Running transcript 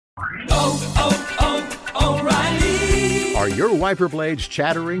O'Reilly. Are your wiper blades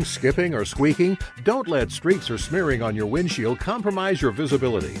chattering, skipping, or squeaking? Don't let streaks or smearing on your windshield compromise your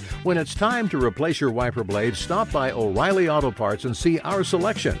visibility. When it's time to replace your wiper blades, stop by O'Reilly Auto Parts and see our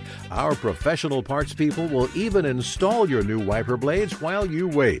selection. Our professional parts people will even install your new wiper blades while you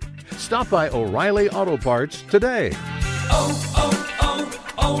wait. Stop by O'Reilly Auto Parts today.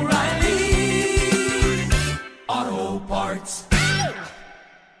 O'Reilly Auto Parts.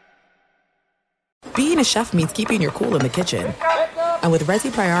 Being a chef means keeping your cool in the kitchen. And with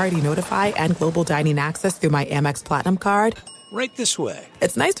Resi Priority Notify and Global Dining Access through my Amex Platinum card, right this way.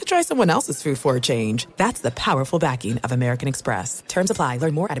 It's nice to try someone else's food for a change. That's the powerful backing of American Express. Terms apply.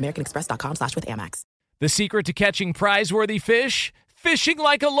 Learn more at americanexpress.com/withAmex. The secret to catching prize-worthy fish? Fishing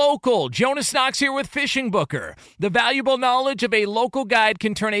like a local. Jonas Knox here with Fishing Booker. The valuable knowledge of a local guide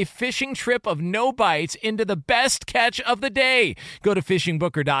can turn a fishing trip of no bites into the best catch of the day. Go to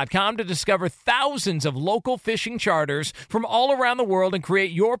fishingbooker.com to discover thousands of local fishing charters from all around the world and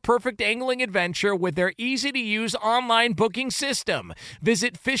create your perfect angling adventure with their easy-to-use online booking system.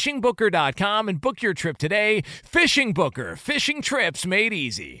 Visit fishingbooker.com and book your trip today. Fishing Booker. Fishing trips made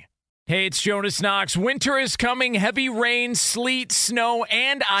easy. Hey, it's Jonas Knox. Winter is coming. Heavy rain, sleet, snow,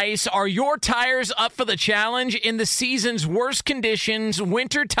 and ice. Are your tires up for the challenge? In the season's worst conditions,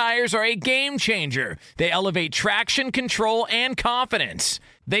 winter tires are a game changer. They elevate traction, control, and confidence.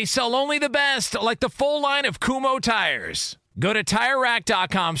 They sell only the best, like the full line of Kumho tires. Go to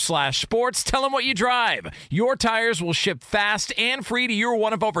TireRack.com/sports. Tell them what you drive. Your tires will ship fast and free to your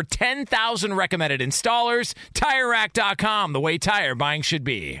one of over 10,000 recommended installers. TireRack.com, the way tire buying should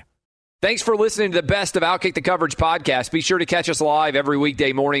be. Thanks for listening to the Best of Outkick the Coverage podcast. Be sure to catch us live every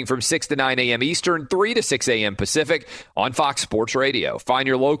weekday morning from 6 to 9 a.m. Eastern, 3 to 6 a.m. Pacific on Fox Sports Radio. Find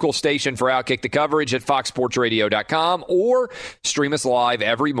your local station for Outkick the Coverage at foxsportsradio.com or stream us live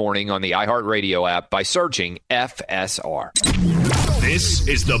every morning on the iHeartRadio app by searching FSR. This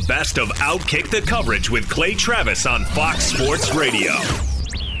is the Best of Outkick the Coverage with Clay Travis on Fox Sports Radio.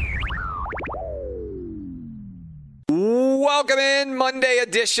 Welcome in, Monday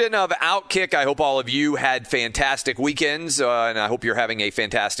edition of Outkick. I hope all of you had fantastic weekends, and I hope you're having a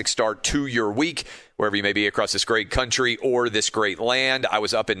fantastic start to your week, wherever you may be across this great country or this great land. I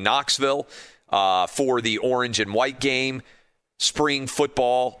was up in Knoxville for the orange and white game. Spring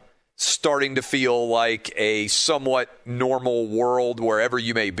football starting to feel like a somewhat normal world wherever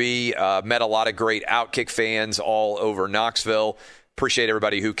you may be. Met a lot of great Outkick fans all over Knoxville. Appreciate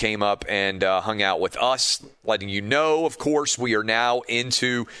everybody who came up and hung out with us, letting you know, of course, we are now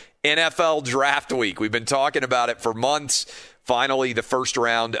into NFL Draft Week. We've been talking about it for months. Finally, the first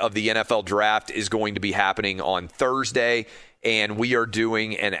round of the NFL Draft is going to be happening on Thursday, and we are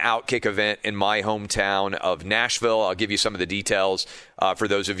doing an Outkick event in my hometown of Nashville. I'll give you some of the details for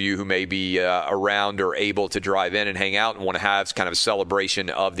those of you who may be around or able to drive in and hang out and want to have kind of a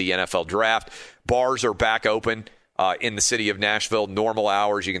celebration of the NFL Draft. Bars are back open in the city of Nashville, normal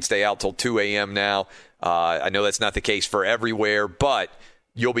hours. You can stay out till 2 a.m. now. I know that's not the case for everywhere, but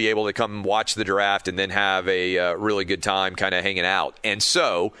you'll be able to come watch the draft and then have a really good time kind of hanging out. And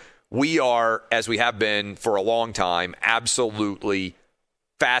so we are, as we have been for a long time, absolutely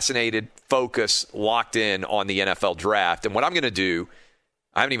fascinated, focused, locked in on the NFL Draft. And what I'm going to do,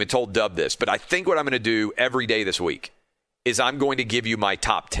 I haven't even told Dub this, but I think what I'm going to do every day this week is I'm going to give you my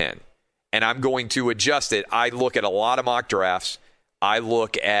top 10. And I'm going to adjust it. I look at a lot of mock drafts. I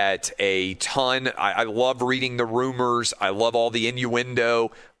look at a ton. I love reading the rumors. I love all the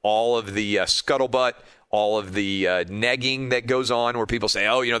innuendo, all of the scuttlebutt, all of the negging that goes on where people say,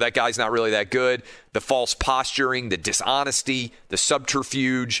 oh, that guy's not really that good. The false posturing, the dishonesty, the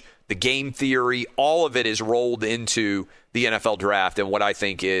subterfuge, the game theory, all of it is rolled into the NFL Draft and what I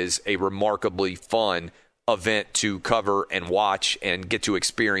think is a remarkably fun event to cover and watch and get to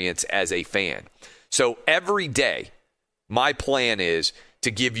experience as a fan. So every day, my plan is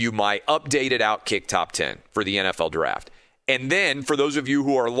to give you my updated Outkick top 10 for the NFL Draft. And then for those of you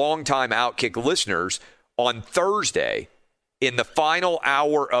who are longtime Outkick listeners, on Thursday, in the final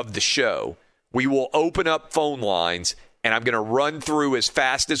hour of the show, we will open up phone lines and I'm going to run through as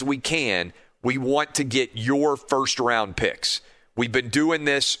fast as we can. We want to get your first round picks. We've been doing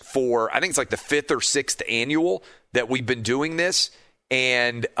this for, I think it's like the 5th or 6th annual that we've been doing this.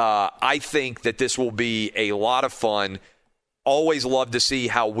 And I think that this will be a lot of fun. Always love to see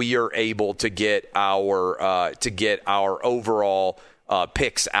how we are able to get our overall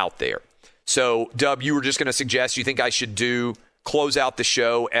picks out there. So, Dub, you were just going to suggest you think I should do close out the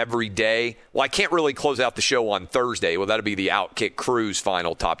show every day. Well, I can't really close out the show on Thursday. Well, that'll be the Outkick Crew's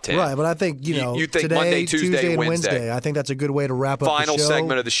final top 10. Right, but I think, you think today, Monday, Tuesday, and Wednesday. I think that's a good way to wrap up the show. Final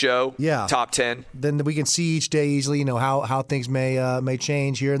segment of the show. Yeah. Top 10. Then we can see each day easily, how things may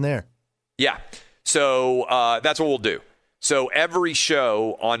change here and there. Yeah. So that's what we'll do. So every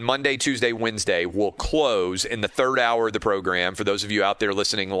show on Monday, Tuesday, Wednesday will close in the third hour of the program. For those of you out there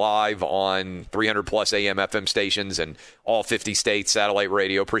listening live on 300-plus AM, FM stations and all 50 states, satellite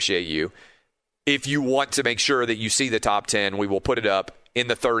radio, appreciate you. If you want to make sure that you see the top 10, we will put it up in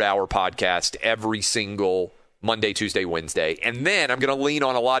the third hour podcast every single Monday, Tuesday, Wednesday. And then I'm going to lean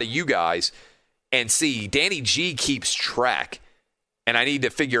on a lot of you guys and see. Danny G keeps track, and I need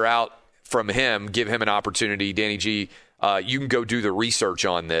to figure out from him, give him an opportunity. Danny G, you can go do the research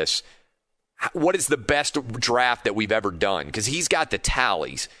on this. What is the best draft that we've ever done? Because he's got the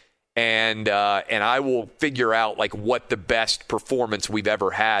tallies, and I will figure out like what the best performance we've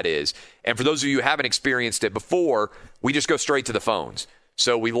ever had is. And for those of you who haven't experienced it before, we just go straight to the phones.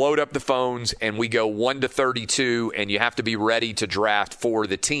 So we load up the phones and we go 1 to 32, and you have to be ready to draft for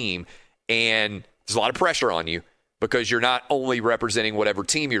the team. And there's a lot of pressure on you because you're not only representing whatever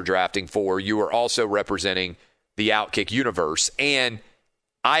team you're drafting for, you are also representing the Outkick universe. And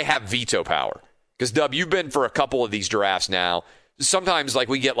I have veto power because, Dub, you've been for a couple of these drafts now. Sometimes like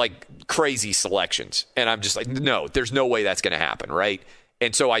we get like crazy selections and I'm just like, no, there's no way that's going to happen, right?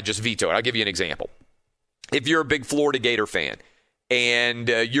 And so I just veto it. I'll give you an example. If you're a big Florida Gator fan and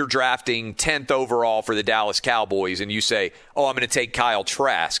you're drafting 10th overall for the Dallas Cowboys and you say, oh, I'm going to take Kyle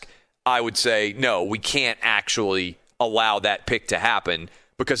Trask, I would say, no, we can't actually allow that pick to happen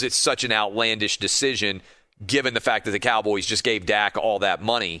because it's such an outlandish decision given the fact that the Cowboys just gave Dak all that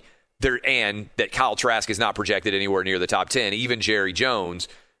money and that Kyle Trask is not projected anywhere near the top 10. Even Jerry Jones,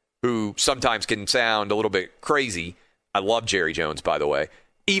 who sometimes can sound a little bit crazy. I love Jerry Jones, by the way.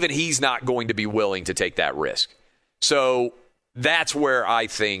 Even he's not going to be willing to take that risk. So that's where I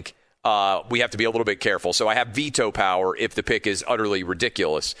think we have to be a little bit careful. So I have veto power if the pick is utterly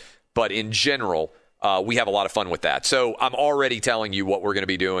ridiculous. But in general, we have a lot of fun with that. So I'm already telling you what we're going to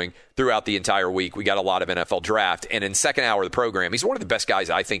be doing throughout the entire week. We got a lot of NFL draft. And in second hour of the program, he's one of the best guys,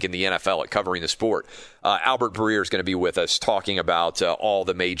 I think, in the NFL at covering the sport. Albert Breer is going to be with us talking about all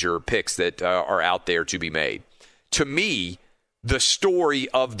the major picks that are out there to be made. To me, the story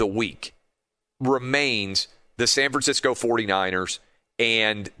of the week remains the San Francisco 49ers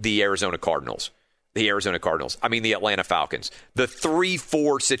and the Arizona Cardinals. The Atlanta Falcons. The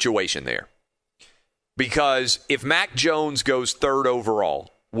 3-4 situation there. Because if Mac Jones goes third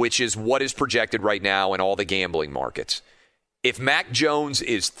overall, which is what is projected right now in all the gambling markets, if Mac Jones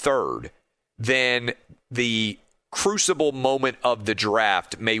is third, then the crucible moment of the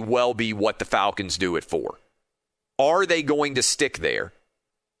draft may well be what the Falcons do it for. Are they going to stick there?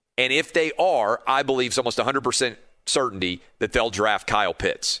 And if they are, I believe it's almost 100% certainty that they'll draft Kyle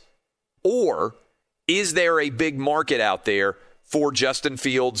Pitts. Or is there a big market out there for Justin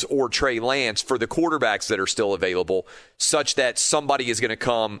Fields or Trey Lance for the quarterbacks that are still available, such that somebody is going to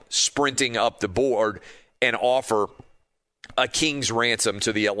come sprinting up the board and offer a king's ransom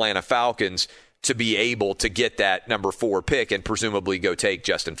to the Atlanta Falcons to be able to get that number 4 pick and presumably go take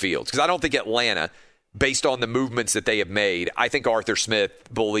Justin Fields? Because I don't think Atlanta, based on the movements that they have made, I think Arthur Smith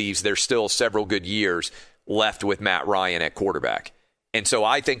believes there's still several good years left with Matt Ryan at quarterback. And so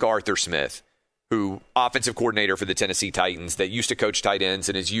I think Arthur Smith, who offensive coordinator for the Tennessee Titans that used to coach tight ends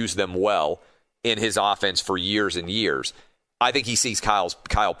and has used them well in his offense for years and years, I think he sees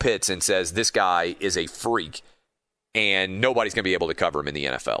Kyle Pitts and says, this guy is a freak and nobody's going to be able to cover him in the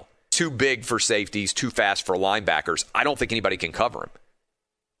NFL. Too big for safeties, too fast for linebackers. I don't think anybody can cover him.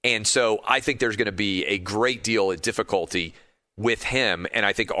 And so I think there's going to be a great deal of difficulty with him, and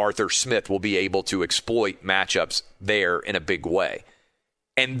I think Arthur Smith will be able to exploit matchups there in a big way.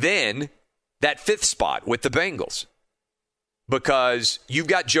 And then that 5th spot with the Bengals, because you've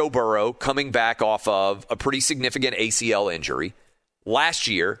got Joe Burrow coming back off of a pretty significant ACL injury. Last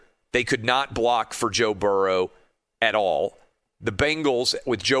year, they could not block for Joe Burrow at all. The Bengals,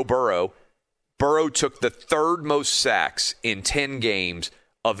 with Joe Burrow took the 3rd most sacks in 10 games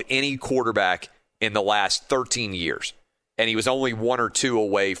of any quarterback in the last 13 years. And he was only 1 or 2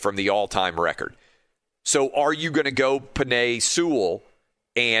 away from the all-time record. So are you going to go Penei Sewell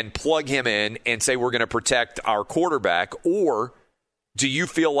and plug him in and say we're going to protect our quarterback? Or do you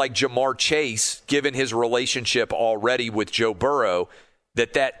feel like Jamar Chase, given his relationship already with Joe Burrow,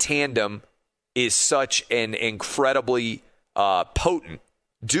 that tandem is such an incredibly potent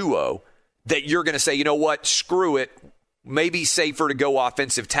duo that you're going to say, you know what, screw it, maybe safer to go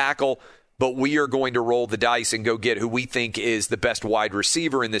offensive tackle, but we are going to roll the dice and go get who we think is the best wide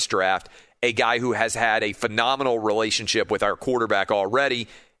receiver in this draft, a guy who has had a phenomenal relationship with our quarterback already,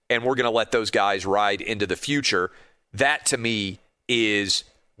 and we're going to let those guys ride into the future. That, to me, is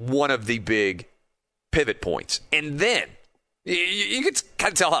one of the big pivot points. And then you can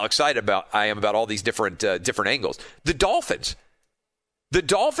kind of tell how excited I am about all these different angles. The Dolphins. The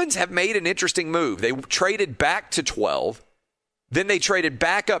Dolphins have made an interesting move. They traded back to 12. Then they traded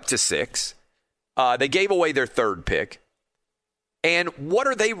back up to 6. They gave away their 3rd pick. And what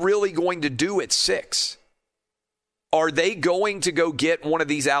are they really going to do at 6? Are they going to go get one of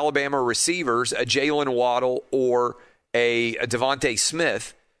these Alabama receivers, a Jalen Waddle or a Devontae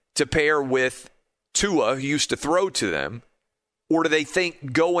Smith, to pair with Tua, who used to throw to them? Or do they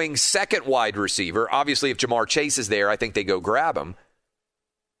think going second wide receiver? Obviously, if Jamar Chase is there, I think they go grab him.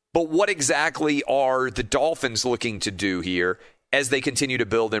 But what exactly are the Dolphins looking to do here as they continue to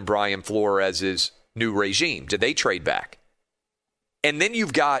build in Brian Flores' new regime? Do they trade back? And then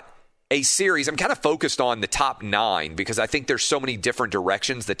you've got a series. I'm kind of focused on the top 9 because I think there's so many different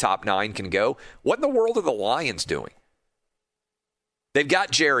directions the top 9 can go. What in the world are the Lions doing? They've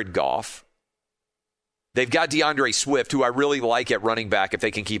got Jared Goff. They've got DeAndre Swift, who I really like at running back if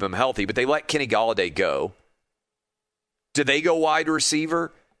they can keep him healthy, but they let Kenny Golladay go. Do they go wide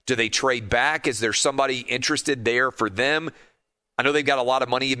receiver? Do they trade back? Is there somebody interested there for them? I know they've got a lot of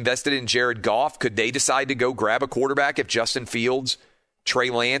money invested in Jared Goff. Could they decide to go grab a quarterback if Justin Fields, Trey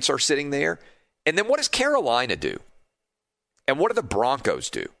Lance are sitting there? And then what does Carolina do? And what do the Broncos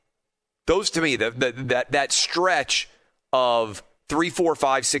do? Those, to me, that stretch of 3, 4,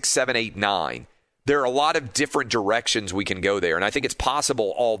 5, 6, 7, 8, 9, there are a lot of different directions we can go there. And I think it's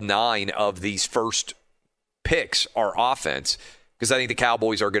possible all 9 of these first picks are offense, because I think the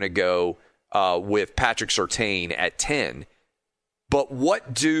Cowboys are going to go with Patrick Surtain at 10. But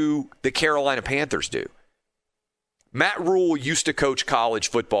what do the Carolina Panthers do? Matt Rule used to coach college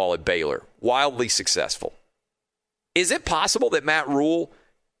football at Baylor, wildly successful. Is it possible that Matt Rule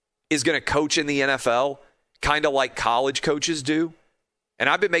is going to coach in the NFL, kind of like college coaches do? And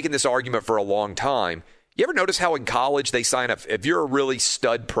I've been making this argument for a long time. You ever notice how in college they sign up, if you're a really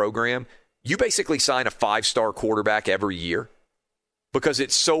stud program, you basically sign a 5-star quarterback every year? Because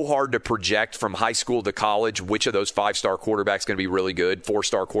it's so hard to project from high school to college which of those 5-star quarterbacks is going to be really good,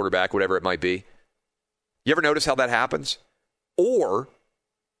 4-star quarterback, whatever it might be. You ever notice how that happens? Or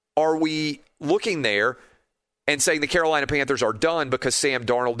are we looking there and saying the Carolina Panthers are done because Sam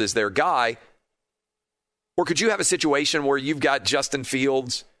Darnold is their guy? Or could you have a situation where you've got Justin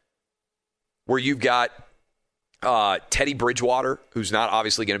Fields, where you've got Teddy Bridgewater, who's not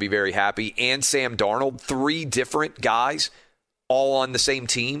obviously going to be very happy, and Sam Darnold, 3 different guys all on the same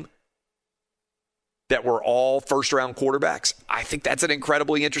team that were all first-round quarterbacks? I think that's an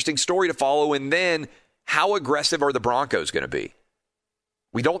incredibly interesting story to follow. And then how aggressive are the Broncos going to be?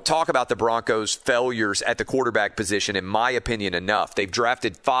 We don't talk about the Broncos' failures at the quarterback position, in my opinion, enough. They've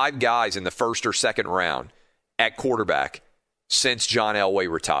drafted 5 guys in the first or second round at quarterback since John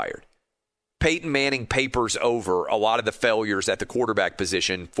Elway retired. Peyton Manning papers over a lot of the failures at the quarterback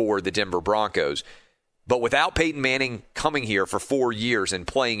position for the Denver Broncos. But without Peyton Manning coming here for 4 years and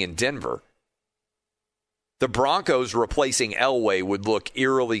playing in Denver, the Broncos replacing Elway would look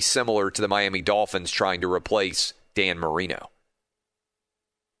eerily similar to the Miami Dolphins trying to replace Dan Marino.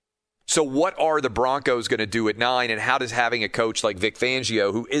 So what are the Broncos going to do at 9, and how does having a coach like Vic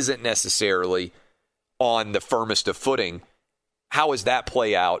Fangio, who isn't necessarily on the firmest of footing, how does that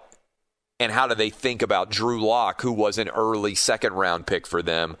play out? And how do they think about Drew Lock, who was an early second-round pick for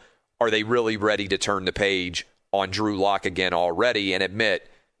them? Are they really ready to turn the page on Drew Lock again already and admit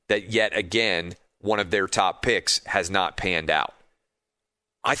that yet again one of their top picks has not panned out?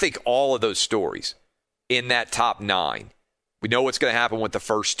 I think all of those stories in that top 9, we know what's going to happen with the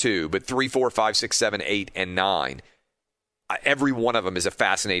first 2, but 3, 4, 5, 6, 7, 8, and 9, every one of them is a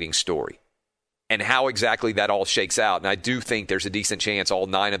fascinating story. And how exactly that all shakes out. And I do think there's a decent chance all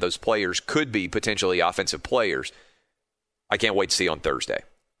 9 of those players could be potentially offensive players. I can't wait to see on Thursday.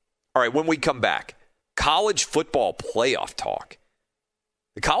 All right, when we come back, college football playoff talk.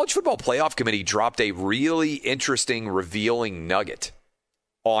 The College Football Playoff Committee dropped a really interesting, revealing nugget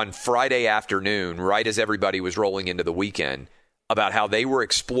on Friday afternoon, right as everybody was rolling into the weekend, about how they were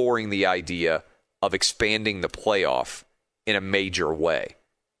exploring the idea of expanding the playoff in a major way.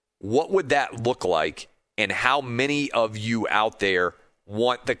 What would that look like, and how many of you out there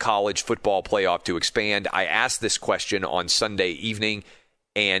want the college football playoff to expand? I asked this question on Sunday evening,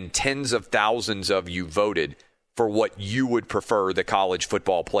 and tens of thousands of you voted for what you would prefer the college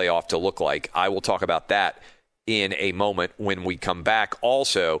football playoff to look like. I will talk about that in a moment when we come back.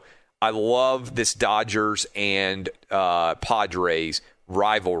 Also, I love this Dodgers and Padres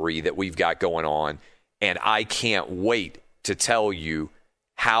rivalry that we've got going on, and I can't wait to tell you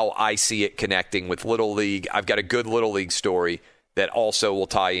how I see it connecting with Little League. I've got a good Little League story that also will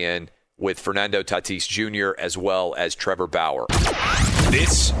tie in with Fernando Tatis Jr. as well as Trevor Bauer.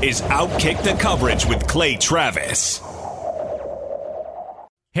 This is Outkick the Coverage with Clay Travis.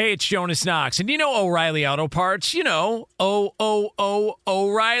 Hey, it's Jonas Knox, and you know O'Reilly Auto Parts. You know,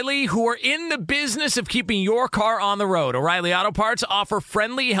 O'Reilly, who are in the business of keeping your car on the road. O'Reilly Auto Parts offer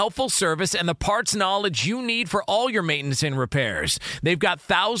friendly, helpful service and the parts knowledge you need for all your maintenance and repairs. They've got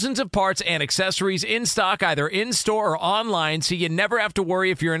thousands of parts and accessories in stock, either in-store or online, so you never have to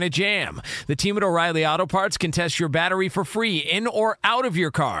worry if you're in a jam. The team at O'Reilly Auto Parts can test your battery for free in or out of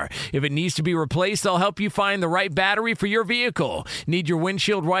your car. If it needs to be replaced, they'll help you find the right battery for your vehicle. Need your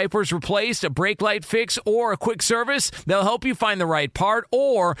windshield wipers replaced, a brake light fix, or a quick service? They'll help you find the right part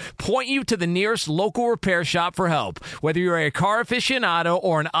or point you to the nearest local repair shop for help. Whether you're a car aficionado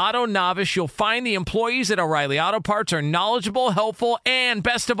or an auto novice, you'll find the employees at O'Reilly Auto Parts are knowledgeable, helpful, and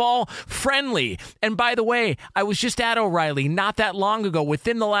best of all, friendly. And by the way, I was just at O'Reilly not that long ago,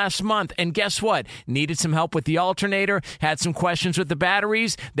 within the last month, and guess what? Needed some help with the alternator, had some questions with the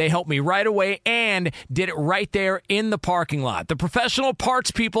batteries. They helped me right away and did it right there in the parking lot. The professional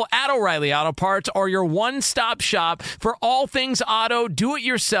parts people at O'Reilly Auto Parts are your one-stop shop for all things auto,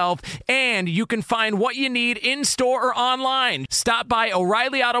 do-it-yourself, and you can find what you need in-store or online. Stop by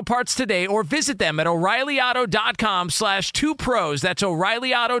O'Reilly Auto Parts today or visit them at O'ReillyAuto.com/2pros. That's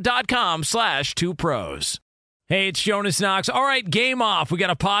O'ReillyAuto.com/2pros. Hey, it's Jonas Knox. All right, game off. We got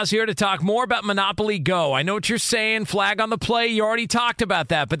to pause here to talk more about Monopoly Go. I know what you're saying. Flag on the play. You already talked about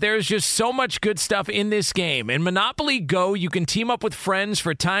that, but there's just so much good stuff in this game. In Monopoly Go, you can team up with friends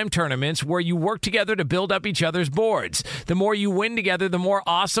for time tournaments where you work together to build up each other's boards. The more you win together, the more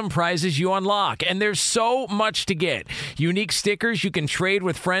awesome prizes you unlock. And there's so much to get. Unique stickers you can trade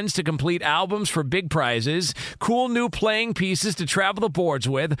with friends to complete albums for big prizes. Cool new playing pieces to travel the boards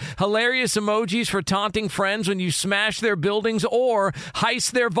with. Hilarious emojis for taunting friends when you smash their buildings or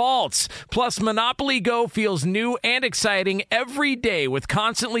heist their vaults. Plus, Monopoly Go feels new and exciting every day with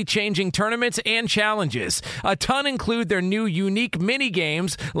constantly changing tournaments and challenges. A ton include their new unique mini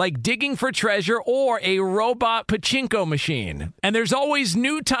games like digging for treasure or a robot pachinko machine. And there's always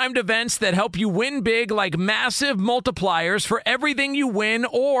new timed events that help you win big, like massive multipliers for everything you win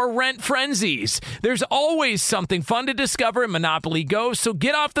or rent frenzies. There's always something fun to discover in Monopoly Go, so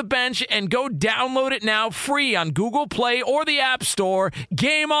get off the bench and go download it now free on Google Play or the App Store.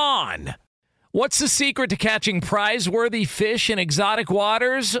 Game on! What's the secret to catching prize-worthy fish in exotic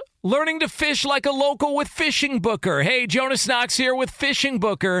waters? Learning to fish like a local with Fishing Booker. Hey, Jonas Knox here with Fishing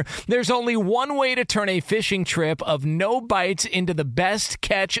Booker. There's only one way to turn a fishing trip of no bites into the best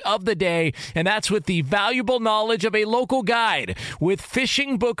catch of the day, and that's with the valuable knowledge of a local guide. With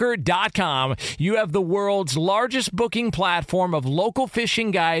FishingBooker.com, you have the world's largest booking platform of local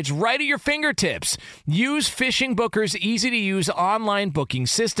fishing guides right at your fingertips. Use Fishing Booker's easy-to-use online booking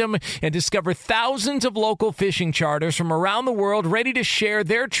system and discover thousands of local fishing charters from around the world ready to share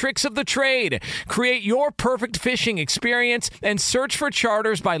their tricks of the trade. Create your perfect fishing experience and search for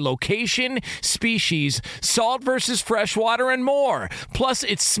charters by location, species, salt versus freshwater, and more. Plus,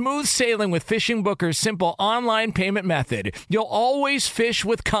 it's smooth sailing with Fishing Booker's simple online payment method. You'll always fish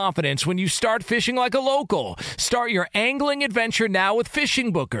with confidence when you start fishing like a local. Start your angling adventure now with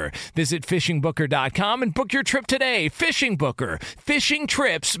Fishing Booker. Visit FishingBooker.com and book your trip today. Fishing Booker. Fishing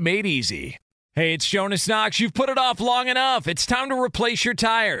trips made easy. Hey, it's Jonas Knox. You've put it off long enough. It's time to replace your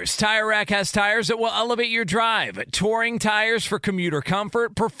tires. Tire Rack has tires that will elevate your drive. Touring tires for commuter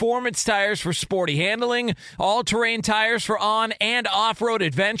comfort, performance tires for sporty handling, all-terrain tires for on- and off-road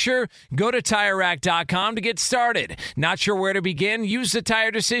adventure. Go to TireRack.com to get started. Not sure where to begin? Use the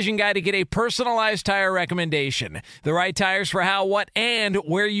Tire Decision Guide to get a personalized tire recommendation. The right tires for how, what, and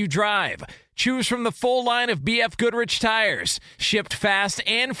where you drive. Choose from the full line of BF Goodrich tires, shipped fast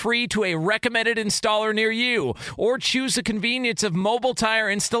and free to a recommended installer near you, or choose the convenience of mobile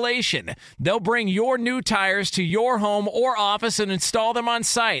tire installation. They'll bring your new tires to your home or office and install them on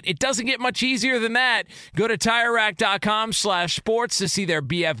site. It doesn't get much easier than that. Go to TireRack.com/sports to see their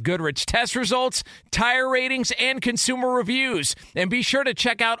BF Goodrich test results, tire ratings, and consumer reviews. And be sure to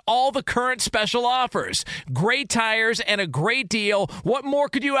check out all the current special offers. Great tires and a great deal. What more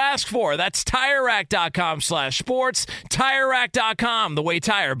could you ask for? That's TireRack.com/sports. TireRack.com, the way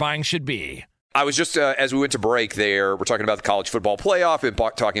tire buying should be. I was just, as we went to break there, we're talking about the college football playoff and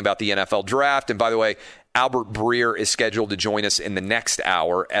talking about the NFL draft. And by the way, Albert Breer is scheduled to join us in the next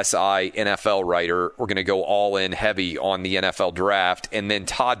hour, SI NFL writer. We're going to go all in heavy on the NFL draft. And then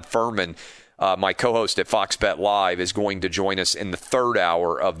Todd Furman, my co-host at Fox Bet Live, is going to join us in the third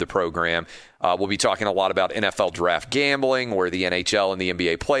hour of the program. We'll be talking a lot about NFL draft gambling, where the NHL and the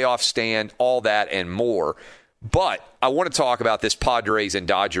NBA playoffs stand, all that and more. But I want to talk about this Padres and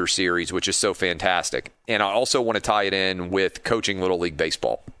Dodgers series, which is so fantastic. And I also want to tie it in with coaching Little League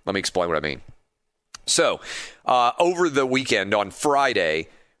Baseball. Let me explain what I mean. So over the weekend on Friday,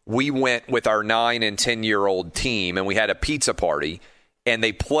 we went with our 9 and 10-year-old team, and we had a pizza party. And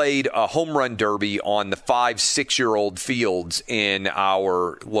they played a home run derby on the 5-6-year-old fields in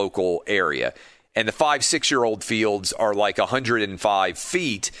our local area. And the 5-6-year-old fields are like 105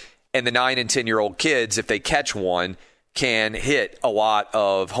 feet. And the 9 and 10-year-old kids, if they catch one, can hit a lot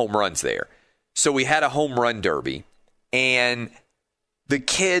of home runs there. So we had a home run derby, and the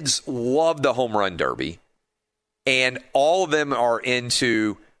kids love the home run derby, and all of them are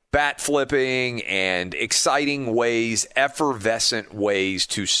into bat flipping and exciting ways, effervescent ways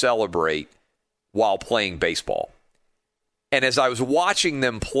to celebrate while playing baseball. And as I was watching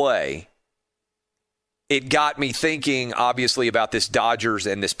them play, it got me thinking, obviously, about this Dodgers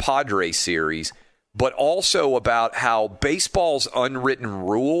and this Padres series, but also about how baseball's unwritten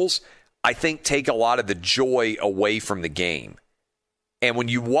rules, I think, take a lot of the joy away from the game. And when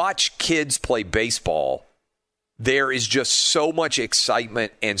you watch kids play baseball, there is just so much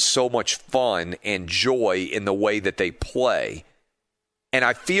excitement and so much fun and joy in the way that they play. And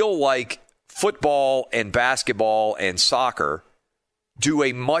I feel like football and basketball and soccer do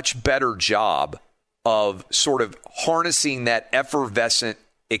a much better job of sort of harnessing that effervescent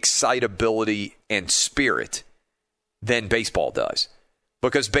excitability and spirit than baseball does.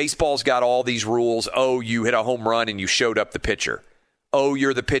 Because baseball's got all these rules. Oh, you hit a home run and you showed up the pitcher. Oh,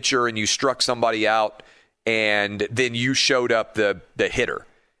 you're the pitcher and you struck somebody out and then you showed up the hitter.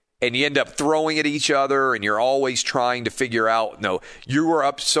 And you end up throwing at each other, and you're always trying to figure out, no, you were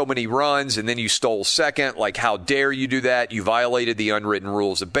up so many runs and then you stole second. Like, how dare you do that? You violated the unwritten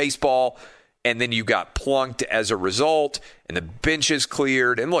rules of baseball. And then you got plunked as a result, and the bench is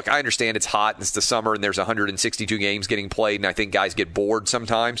cleared. And look, I understand it's hot and it's the summer and there's 162 games getting played, and I think guys get bored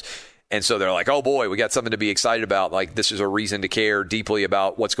sometimes. And so they're like, oh boy, we got something to be excited about. Like, this is a reason to care deeply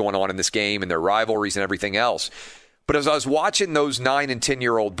about what's going on in this game and their rivalries and everything else. But as I was watching those 9 and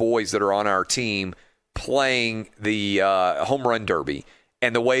 10-year-old boys that are on our team playing the home run derby,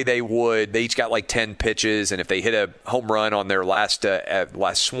 and the way they each got like 10 pitches, and if they hit a home run on their last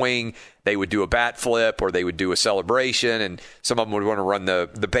swing, they would do a bat flip or they would do a celebration, and some of them would want to run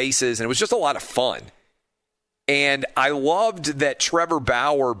the bases, and it was just a lot of fun. And I loved that Trevor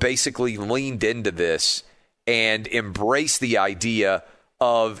Bauer basically leaned into this and embraced the idea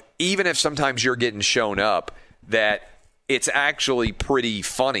of, even if sometimes you're getting shown up, that it's actually pretty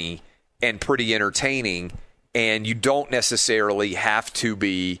funny and pretty entertaining, and you don't necessarily have to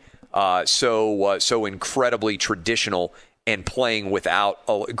be so incredibly traditional and playing without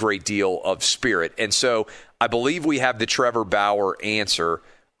a great deal of spirit. And so I believe we have the Trevor Bauer answer,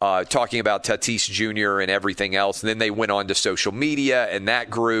 talking about Tatis Jr. and everything else. And then they went on to social media, and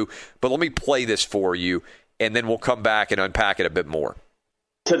that grew. But let me play this for you, and then we'll come back and unpack it a bit more.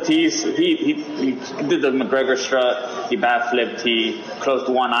 Tatis, he did the McGregor strut, he bat flipped, he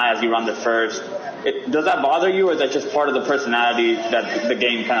closed one eye as he ran the first. Does that bother you, or is that just part of the personality that the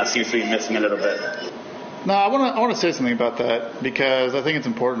game kind of seems to be missing a little bit? No, I want to say something about that, because I think it's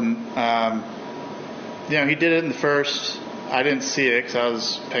important. He did it in the first. I didn't see it because I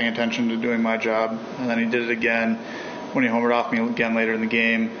was paying attention to doing my job, and then he did it again when he homered off me again later in the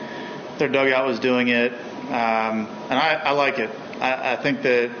game. Their dugout was doing it, and I like it. I think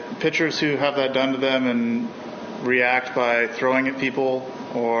that pitchers who have that done to them and react by throwing at people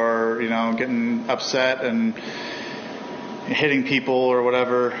or, getting upset and hitting people or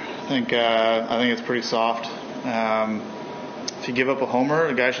whatever, I think it's pretty soft. If you give up a homer,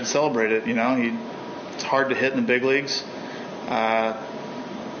 a guy should celebrate it. It's hard to hit in the big leagues.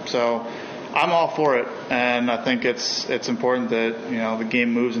 So I'm all for it, and I think it's important that the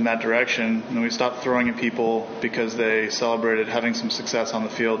game moves in that direction, and we stop throwing at people because they celebrated having some success on the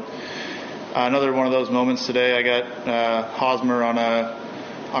field. Another one of those moments today, I got Hosmer on a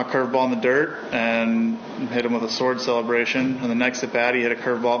curveball in the dirt and hit him with a sword celebration. And the next at bat, he hit a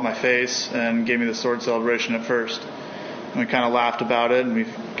curveball at my face and gave me the sword celebration at first. And we kind of laughed about it, and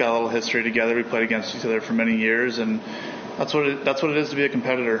we've got a little history together. We played against each other for many years, and that's what it is to be a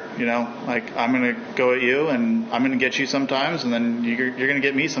competitor. Like, I'm going to go at you, and I'm going to get you sometimes, and then you're going to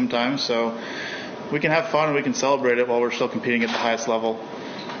get me sometimes. So we can have fun and we can celebrate it while we're still competing at the highest level.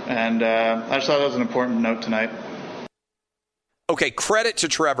 And I just thought that was an important note tonight. Okay, credit to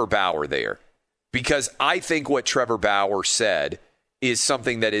Trevor Bauer there, because I think what Trevor Bauer said is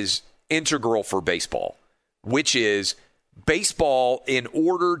something that is integral for baseball, which is baseball, in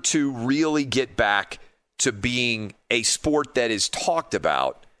order to really get back to being a sport that is talked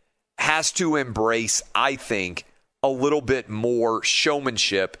about, has to embrace, I think, a little bit more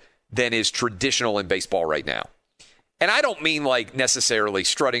showmanship than is traditional in baseball right now. And I don't mean like necessarily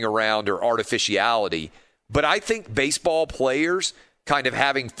strutting around or artificiality, but I think baseball players kind of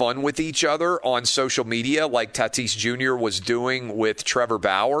having fun with each other on social media like Tatis Jr. was doing with Trevor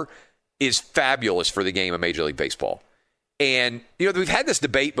Bauer is fabulous for the game of Major League Baseball. And, we've had this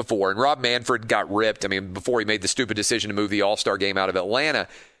debate before, and Rob Manfred got ripped. I mean, before he made the stupid decision to move the All-Star game out of Atlanta,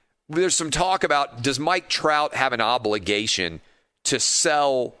 there's some talk about, does Mike Trout have an obligation to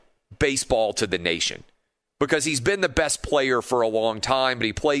sell baseball to the nation? Because he's been the best player for a long time, but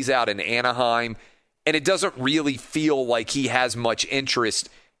he plays out in Anaheim, and it doesn't really feel like he has much interest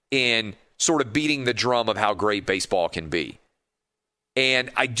in sort of beating the drum of how great baseball can be.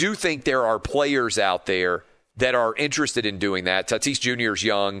 And I do think there are players out there that are interested in doing that. Tatis Jr. is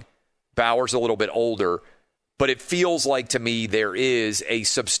young. Bauer's a little bit older. But it feels like to me there is a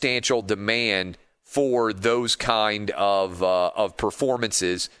substantial demand for those kind of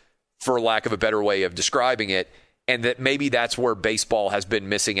performances, for lack of a better way of describing it, and that maybe that's where baseball has been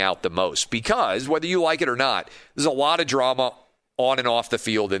missing out the most. Because whether you like it or not, there's a lot of drama on and off the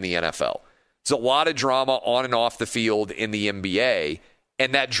field in the NFL. There's a lot of drama on and off the field in the NBA,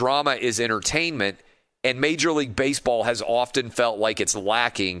 and that drama is entertainment, and Major League Baseball has often felt like it's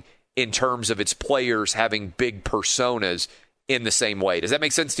lacking in terms of its players having big personas in the same way. Does that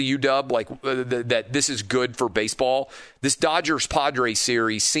make sense to you, Dub? Like that this is good for baseball? This Dodgers-Padres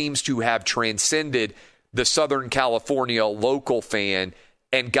series seems to have transcended the Southern California local fan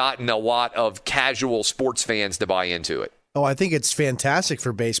and gotten a lot of casual sports fans to buy into it. Oh, I think it's fantastic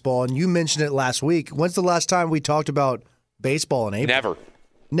for baseball. And you mentioned it last week. When's the last time we talked about baseball in April?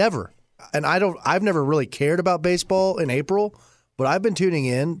 Never. And I've never really cared about baseball in April, but I've been tuning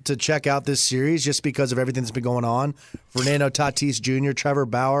in to check out this series just because of everything that's been going on. Fernando Tatis Jr., Trevor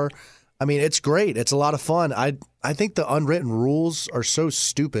Bauer. I mean, it's great. It's a lot of fun. I think the unwritten rules are so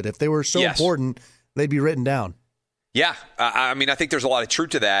stupid. If they were so important, they'd be written down. Yeah. I mean, I think there's a lot of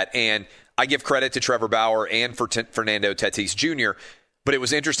truth to that. And I give credit to Trevor Bauer and for Fernando Tatis Jr., but it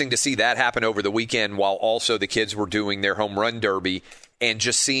was interesting to see that happen over the weekend while also the kids were doing their home run derby and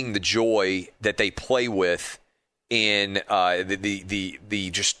just seeing the joy that they play with in the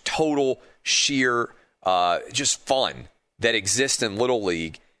just total sheer just fun that exists in Little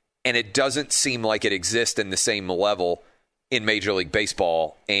League, and it doesn't seem like it exists in the same level in Major League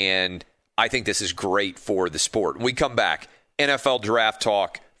Baseball, and I think this is great for the sport. When we come back, NFL draft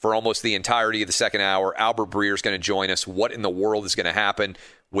talk for almost the entirety of the second hour. Albert Breer is going to join us. What in the world is going to happen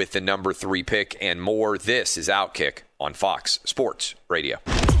with the number 3 pick and more? This is Outkick on Fox Sports Radio.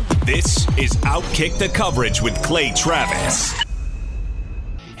 This is Outkick the Coverage with Clay Travis.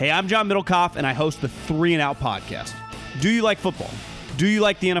 Hey, I'm John Middlecoff, and I host the 3 and Out podcast. Do you like football? Do you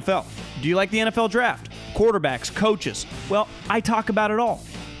like the NFL? Do you like the NFL draft? Quarterbacks, coaches? Well, I talk about it all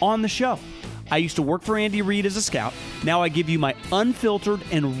on the show. I used to work for Andy Reid as a scout. Now I give you my unfiltered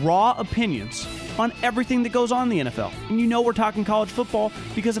and raw opinions on everything that goes on in the NFL. And you know we're talking college football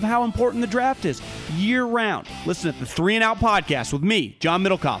because of how important the draft is year-round. Listen to the 3 and Out podcast with me, John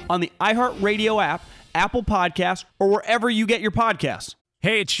Middlecoff, on the iHeartRadio app, Apple Podcasts, or wherever you get your podcasts.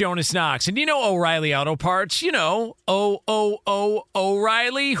 Hey, it's Jonas Knox, and you know O'Reilly Auto Parts. You know,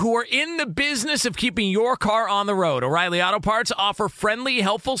 O'Reilly, who are in the business of keeping your car on the road. O'Reilly Auto Parts offer friendly,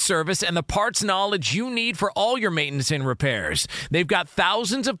 helpful service and the parts knowledge you need for all your maintenance and repairs. They've got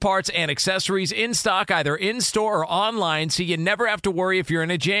thousands of parts and accessories in stock, either in-store or online, so you never have to worry if you're in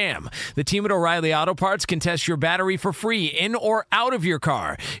a jam. The team at O'Reilly Auto Parts can test your battery for free in or out of your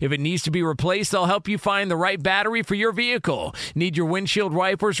car. If it needs to be replaced, they'll help you find the right battery for your vehicle. Need your windshield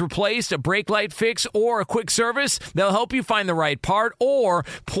wipers replaced, a brake light fix, or a quick service? They'll help you find the right part or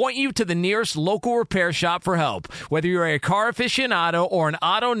point you to the nearest local repair shop for help. Whether you're a car aficionado or an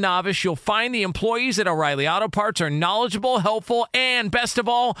auto novice, you'll find the employees at O'Reilly Auto Parts are knowledgeable, helpful, and best of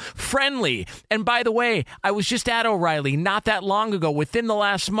all, friendly. And by the way, I was just at O'Reilly not that long ago, within the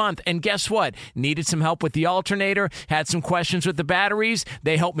last month, and guess what? Needed some help with the alternator, had some questions with the batteries.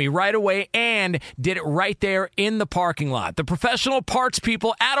 They helped me right away and did it right there in the parking lot. The professional parts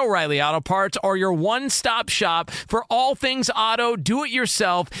people at O'Reilly Auto Parts are your one-stop shop for all things auto,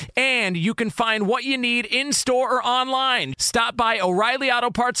 do-it-yourself, and you can find what you need in-store or online. Stop by O'Reilly Auto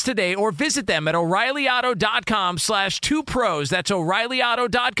Parts today or visit them at O'ReillyAuto.com/2pros. That's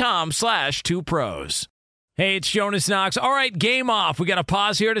O'ReillyAuto.com/2pros. Hey, it's Jonas Knox. All right, game off. We got to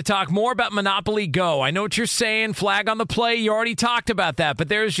pause here to talk more about Monopoly Go. I know what you're saying, flag on the play. You already talked about that, but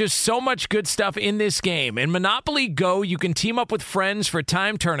there's just so much good stuff in this game. In Monopoly Go, you can team up with friends for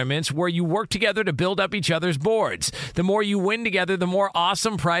time tournaments where you work together to build up each other's boards. The more you win together, the more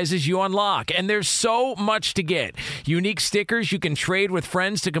awesome prizes you unlock. And there's so much to get. Unique stickers you can trade with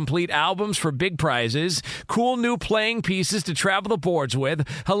friends to complete albums for big prizes. Cool new playing pieces to travel the boards with.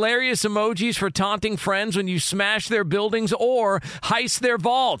 Hilarious emojis for taunting friends when you smash their buildings or heist their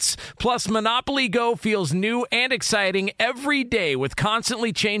vaults. Plus, Monopoly Go feels new and exciting every day with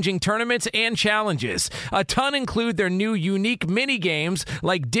constantly changing tournaments and challenges. A ton include their new unique mini games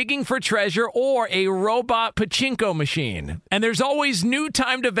like digging for treasure or a robot pachinko machine. And there's always new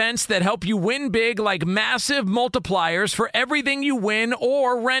timed events that help you win big, like massive multipliers for everything you win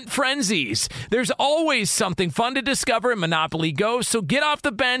or rent frenzies. There's always something fun to discover in Monopoly Go, so get off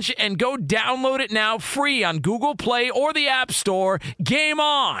the bench and go download it now free on Google Play or the App Store. Game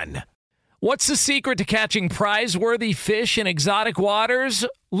on! What's the secret to catching prize-worthy fish in exotic waters?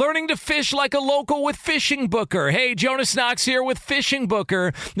 Learning to fish like a local with Fishing Booker. Hey, Jonas Knox here with Fishing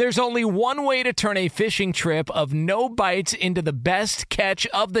Booker. There's only one way to turn a fishing trip of no bites into the best catch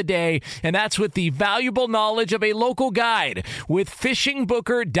of the day, and that's with the valuable knowledge of a local guide. With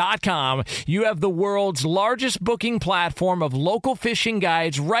FishingBooker.com, you have the world's largest booking platform of local fishing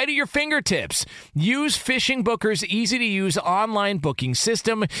guides right at your fingertips. Use Fishing Booker's easy-to-use online booking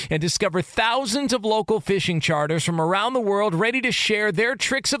system and discover thousands of local fishing charters from around the world ready to share their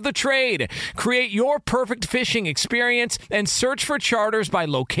tricks of the trade. Create your perfect fishing experience and search for charters by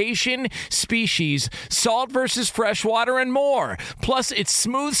location, species, salt versus freshwater, and more. Plus, it's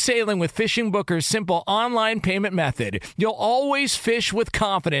smooth sailing with Fishing Booker's simple online payment method. You'll always fish with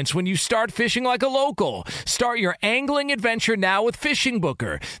confidence when you start fishing like a local. Start your angling adventure now with Fishing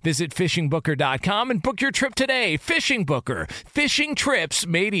Booker. Visit FishingBooker.com and book your trip today. Fishing Booker. Fishing trips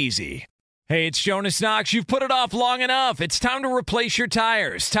made easy. Hey, it's Jonas Knox. You've put it off long enough. It's time to replace your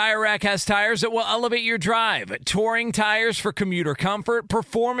tires. Tire Rack has tires that will elevate your drive. Touring tires for commuter comfort,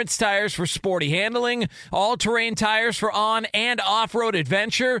 performance tires for sporty handling, all-terrain tires for on- and off-road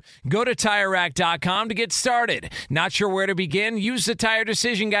adventure. Go to TireRack.com to get started. Not sure where to begin? Use the Tire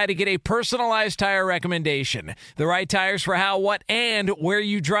Decision Guide to get a personalized tire recommendation. The right tires for how, what, and where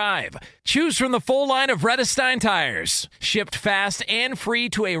you drive. Choose from the full line of Redestein tires. Shipped fast and free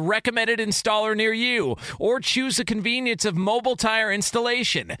to a recommended installer near you, or choose the convenience of mobile tire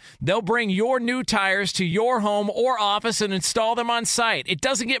installation. They'll bring your new tires to your home or office and install them on site. It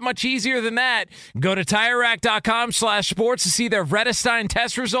doesn't get much easier than that. Go to TireRack.com/sports to see their Redestein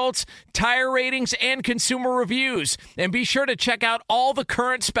test results, tire ratings, and consumer reviews. And be sure to check out all the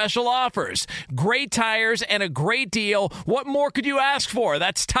current special offers. Great tires and a great deal. What more could you ask for?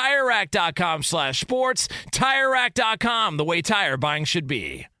 That's TireRack.com/sports. TireRack.com, the way tire buying should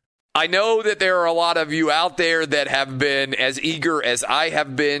be. I know that there are a lot of you out there that have been as eager as I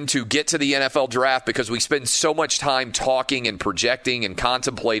have been to get to the NFL draft because we spend so much time talking and projecting and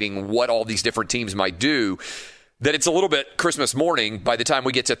contemplating what all these different teams might do that it's a little bit Christmas morning by the time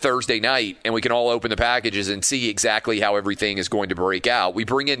we get to Thursday night and we can all open the packages and see exactly how everything is going to break out. We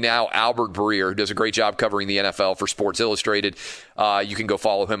bring in now Albert Breer, who does a great job covering the NFL for Sports Illustrated. You can go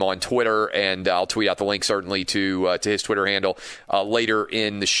follow him on Twitter, and I'll tweet out the link certainly to his Twitter handle later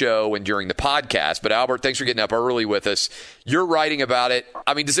in the show and during the podcast. But Albert, thanks for getting up early with us. You're writing about it.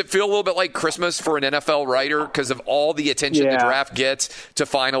 I mean, does it feel a little bit like Christmas for an NFL writer because of all the attention the draft gets to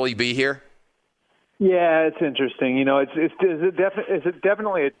finally be here? Yeah, it's interesting. You know, is it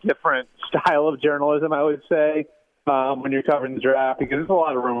definitely a different style of journalism, I would say, when you're covering the draft, because there's a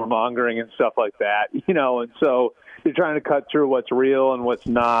lot of rumor mongering and stuff like that, you know, and so you're trying to cut through what's real and what's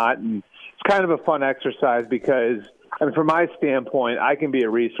not. And it's kind of a fun exercise because, I mean, from my standpoint, I can be a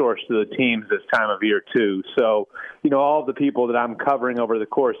resource to the teams this time of year too. So, you know, all of the people that I'm covering over the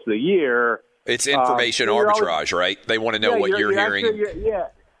course of the year. It's information arbitrage, right? They want to know what you're hearing.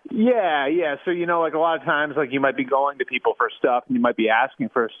 Yeah. So, you know, like a lot of times, like you might be going to people for stuff and you might be asking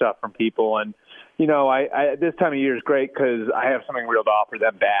for stuff from people. And, you know, I this time of year is great because I have something real to offer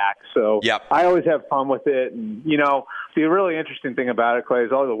them back. So I always have fun with it. And, you know, the really interesting thing about it, Clay,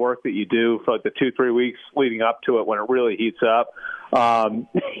 is all the work that you do for like the 2-3 weeks leading up to it when it really heats up.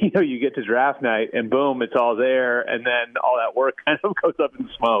 you get to draft night and boom, it's all there, and then all that work kind of goes up in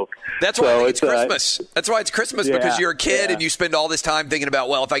smoke. That's why it's Christmas. That's why it's Christmas, because you're a kid and you spend all this time thinking about,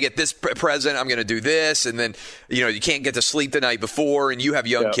 well, if I get this present, I'm going to do this, and then you can't get to sleep the night before, and you have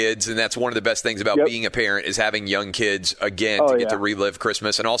young kids, and that's one of the best things about being a parent is having young kids again to get to relive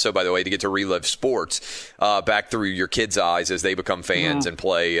Christmas, and also, by the way, to get to relive sports back through your kids' eyes as they become fans and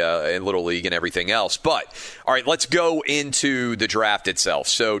play in Little League and everything else. But all right, let's go into the draft itself.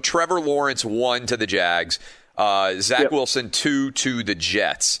 So Trevor Lawrence 1 to the Jags, Zach Wilson 2 to the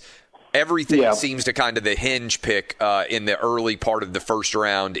Jets. Everything seems to kind of the hinge pick in the early part of the first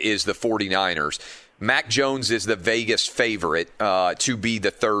round is the 49ers. Mac Jones is the Vegas favorite to be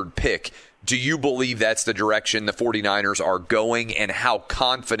the third pick. Do you believe that's the direction the 49ers are going, and how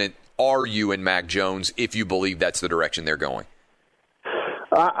confident are you in Mac Jones if you believe that's the direction they're going?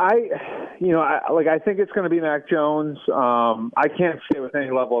 I think it's going to be Mac Jones. I can't say with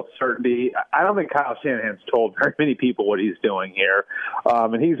any level of certainty. I don't think Kyle Shanahan's told very many people what he's doing here,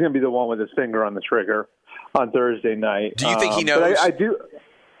 and he's going to be the one with his finger on the trigger on Thursday night. Do you think he knows? I do.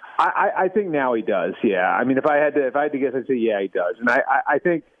 I think now he does. Yeah. I mean, if I had to guess, I'd say he does. And I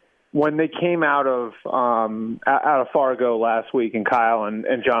think when they came out of Fargo last week, and Kyle and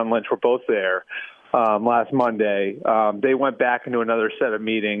John Lynch were both there last Monday, they went back into another set of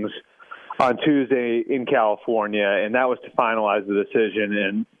meetings on Tuesday in California, and that was to finalize the decision.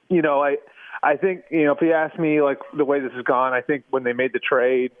 And, I think, if you ask me, like, the way this has gone, I think when they made the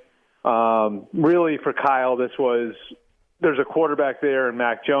trade, really for Kyle, there's a quarterback there in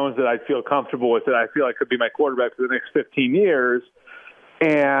Mac Jones that I feel comfortable with, that I feel like could be my quarterback for the next 15 years.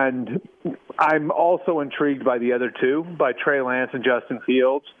 And I'm also intrigued by the other two, by Trey Lance and Justin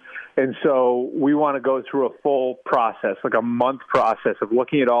Fields. And so we want to go through a full process, like a month process of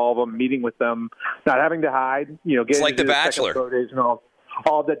looking at all of them, meeting with them, not having to hide, getting it's like The Bachelor and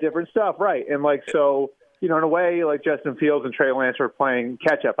all that different stuff. Right. And in a way, like Justin Fields and Trey Lance are playing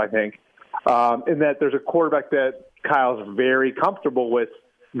catch up, I think, in that there's a quarterback that Kyle's very comfortable with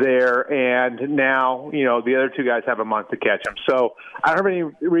there. And now, the other two guys have a month to catch him. So I don't have any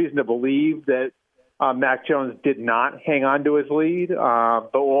reason to believe that Mac Jones did not hang on to his lead,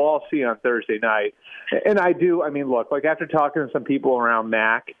 but we'll all see on Thursday night. And look, after talking to some people around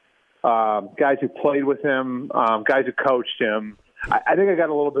Mac, guys who played with him, guys who coached him, I think I got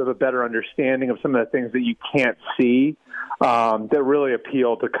a little bit of a better understanding of some of the things that you can't see that really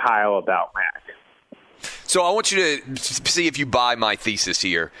appeal to Kyle about Mac. So I want you to see if you buy my thesis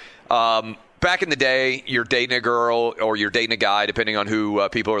here. Back in the day, you're dating a girl or you're dating a guy, depending on who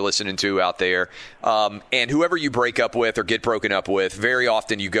people are listening to out there. And whoever you break up with or get broken up with, very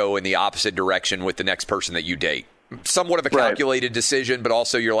often you go in the opposite direction with the next person that you date. Somewhat of a calculated decision, but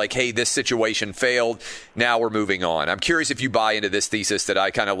also you're like, hey, this situation failed. Now we're moving on. I'm curious if you buy into this thesis that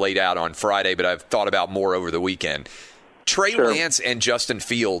I kind of laid out on Friday, but I've thought about more over the weekend. Trey Lance and Justin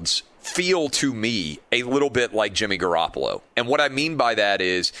Fields feel to me a little bit like Jimmy Garoppolo. And what I mean by that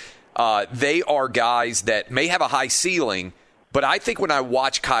is they are guys that may have a high ceiling, but I think when I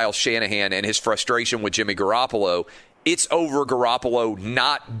watch Kyle Shanahan and his frustration with Jimmy Garoppolo, it's over Garoppolo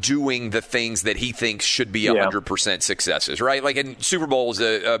not doing the things that he thinks should be 100% successes, right? Like, in Super Bowl is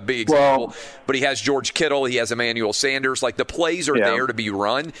a big example, but he has George Kittle, he has Emmanuel Sanders. Like, the plays are there to be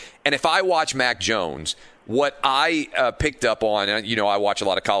run. And if I watch Mac Jones, what I picked up on, and I watch a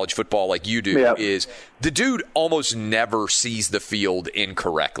lot of college football like you do, is the dude almost never sees the field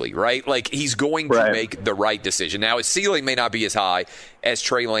incorrectly, right? Like, he's going to make the right decision. Now, his ceiling may not be as high as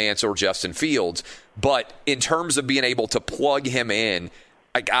Trey Lance or Justin Fields, but in terms of being able to plug him in,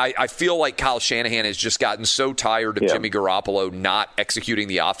 I feel like Kyle Shanahan has just gotten so tired of Jimmy Garoppolo not executing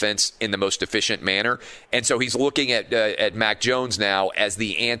the offense in the most efficient manner. And so he's looking at Mac Jones now as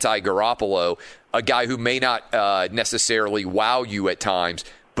the anti-Garoppolo, a guy who may not necessarily wow you at times,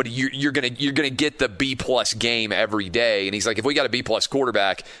 but you're gonna get the B+ game every day. And he's like, if we got a B+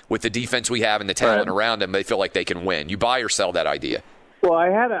 quarterback with the defense we have and the talent around him, they feel like they can win. You buy or sell that idea? Well, I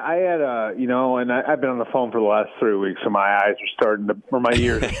had and I've been on the phone for the last 3 weeks, so my eyes are starting to, or my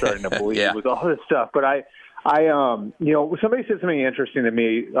ears are starting to bleed with all this stuff. But somebody said something interesting to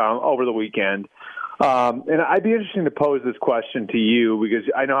me over the weekend, and I'd be interested to pose this question to you because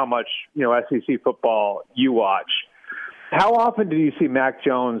I know how much SEC football you watch. How often do you see Mac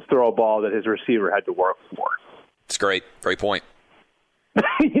Jones throw a ball that his receiver had to work for? It's great point.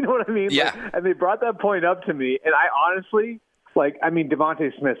 You know what I mean? Yeah. And they brought that point up to me, and I honestly.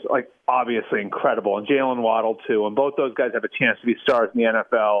 Devontae Smith's obviously incredible, and Jalen Waddle too, and both those guys have a chance to be stars in the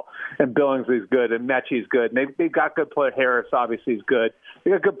NFL. And Billingsley's good, and Mechie's good. And they've got good players. Harris obviously is good.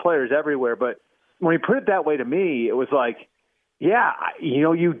 They got good players everywhere. But when you put it that way to me, it was like Yeah,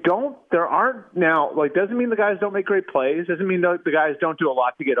 there aren't now, doesn't mean the guys don't make great plays, doesn't mean the guys don't do a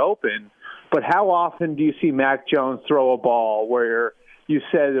lot to get open, but how often do you see Mac Jones throw a ball where you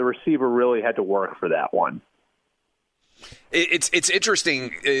said the receiver really had to work for that one? It's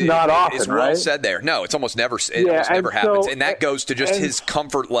interesting. Not often, it's well right? said there. No, it's almost never. It almost never happens, and that goes to just his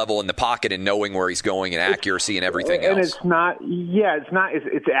comfort level in the pocket and knowing where he's going and accuracy and everything else. And it's not. Yeah, it's not.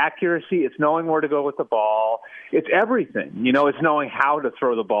 It's accuracy. It's knowing where to go with the ball. It's everything. It's knowing how to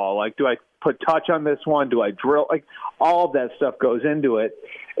throw the ball. Like, do I put touch on this one? Do I drill? Like, all of that stuff goes into it.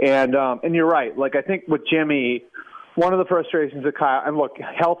 And you're right. Like, I think with Jimmy, one of the frustrations of Kyle, and look,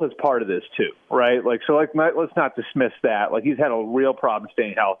 health is part of this too, right? Let's not dismiss that. Like, he's had a real problem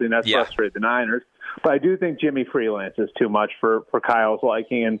staying healthy, and that's frustrated the Niners. But I do think Jimmy freelances too much for Kyle's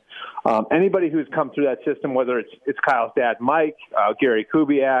liking. And anybody who's come through that system, whether it's Kyle's dad, Mike, Gary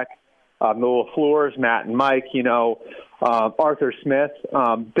Kubiak, the LaFleurs, Matt and Mike, Arthur Smith,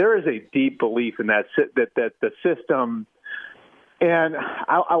 there is a deep belief in that the system. And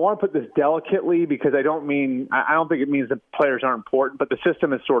I want to put this delicately because I don't think it means that players aren't important, but the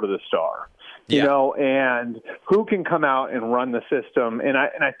system is sort of the star, and who can come out and run the system. And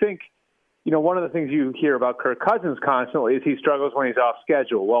I think, one of the things you hear about Kirk Cousins constantly is he struggles when he's off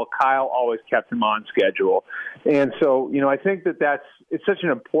schedule. Well, Kyle always kept him on schedule. And so, I think it's such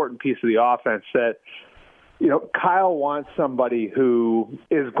an important piece of the offense that, Kyle wants somebody who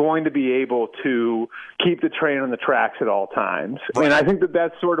is going to be able to keep the train on the tracks at all times. Right. And I think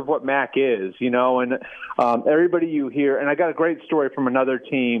that's sort of what Mac is, and everybody you hear, and I got a great story from another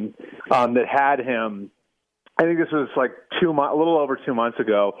team that had him, I think this was like a little over 2 months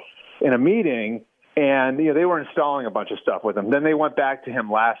ago in a meeting, and they were installing a bunch of stuff with him. Then they went back to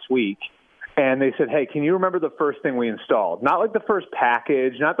him last week, and they said, hey, can you remember the first thing we installed? Not like the first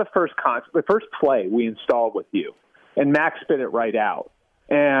package, not the first the first play we installed with you. And Mac spit it right out.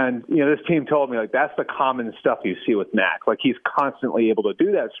 And, this team told me, that's the common stuff you see with Mac. Like, he's constantly able to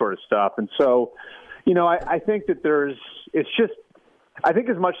do that sort of stuff. And so, I think that I think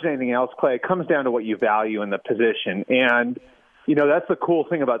as much as anything else, Clay, it comes down to what you value in the position. And, that's the cool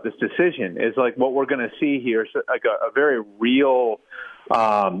thing about this decision is what we're going to see here is a very real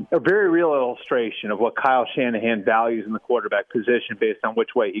illustration of what Kyle Shanahan values in the quarterback position based on which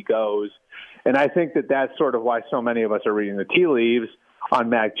way he goes. And I think that's sort of why so many of us are reading the tea leaves on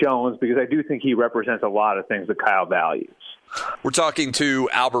Mac Jones, because I do think he represents a lot of things that Kyle values. We're talking to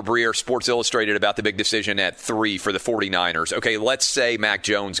Albert Breer, Sports Illustrated, about the big decision at 3 for the 49ers. Okay, let's say Mac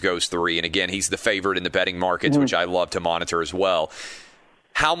Jones goes 3, and again, he's the favorite in the betting markets, which I love to monitor as well.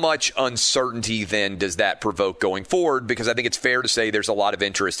 How much uncertainty then does that provoke going forward? Because I think it's fair to say there's a lot of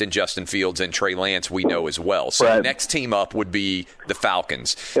interest in Justin Fields and Trey Lance, we know as well. So the next team up would be the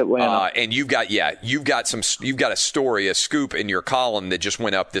Falcons. Atlanta. And you've got a story, a scoop in your column that just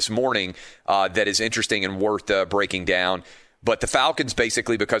went up this morning that is interesting and worth breaking down. But the Falcons,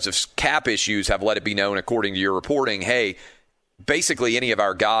 basically, because of cap issues, have let it be known, according to your reporting, hey, basically any of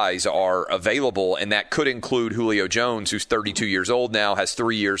our guys are available, and that could include Julio Jones, who's 32 years old now, has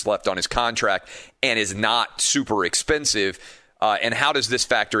 3 years left on his contract, and is not super expensive. And how does this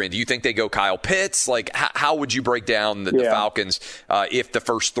factor in? Do you think they go Kyle Pitts? How would you break down the Falcons if the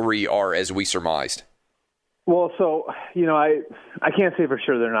first 3 are as we surmised? Well, so, I can't say for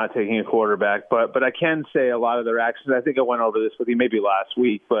sure they're not taking a quarterback, but I can say a lot of their actions, I think I went over this with you maybe last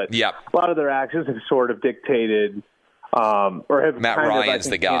week, but a lot of their actions have sort of dictated or have Matt Ryan's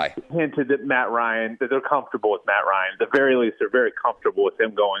the guy. Hinted that that they're comfortable with Matt Ryan. At the very least, they're very comfortable with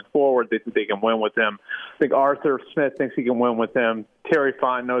him going forward. They think they can win with him. I think Arthur Smith thinks he can win with him. Terry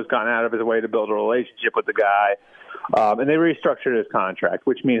Fontenot has gone out of his way to build a relationship with the guy. And they restructured his contract,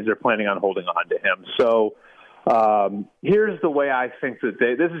 which means they're planning on holding on to him. So here's the way I think that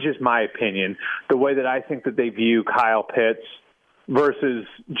this is just my opinion, the way that I think that they view Kyle Pitts versus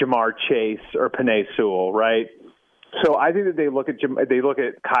Jamar Chase or Penei Sewell, right? So I think that they look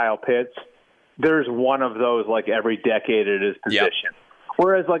at Kyle Pitts. There's one of those every decade at his position.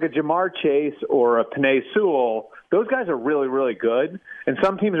 Whereas a Jamar Chase or a Penei Sewell, those guys are really, really good. And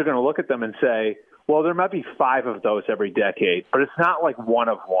some teams are going to look at them and say, well, there might be 5 of those every decade, but it's not one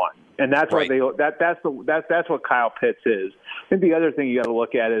of one. And that's why that's what Kyle Pitts is. I think the other thing you got to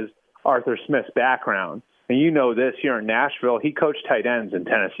look at is Arthur Smith's background. And this here in Nashville, he coached tight ends in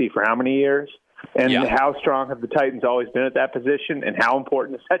Tennessee for how many years? And how strong have the Titans always been at that position, and how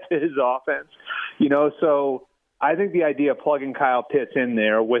important is that to his offense? So I think the idea of plugging Kyle Pitts in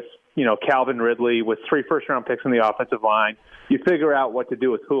there with, Calvin Ridley, with 3 first-round picks on the offensive line, you figure out what to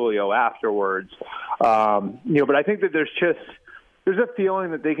do with Julio afterwards. But I think that there's just there's a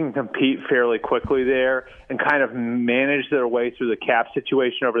feeling that they can compete fairly quickly there and kind of manage their way through the cap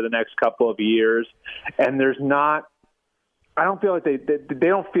situation over the next couple of years. And there's not, I don't feel like they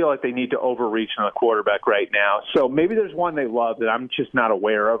don't feel like they need to overreach on a quarterback right now. So maybe there's one they love that I'm just not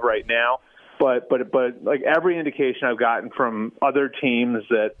aware of right now. But like every indication I've gotten from other teams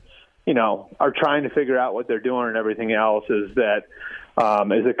that, you know, are trying to figure out what they're doing and everything else is that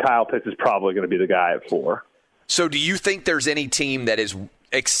Kyle Pitts is probably going to be the guy at 4. So do you think there's any team that is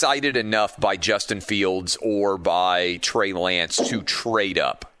excited enough by Justin Fields or by Trey Lance to trade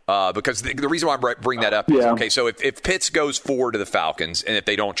up? Because the reason why I bring that up is, okay, so if Pitts goes 4 to the Falcons and if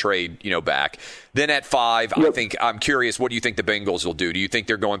they don't trade, back, then at 5, I'm curious, what do you think the Bengals will do? Do you think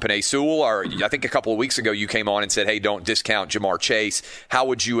they're going Penei Sewell? Or I think a couple of weeks ago you came on and said, hey, don't discount Jamar Chase. How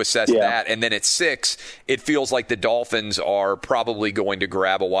would you assess that? And then at 6, it feels like the Dolphins are probably going to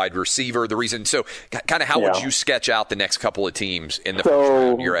grab a wide receiver. The reason, so kind of how would you sketch out the next couple of teams in the first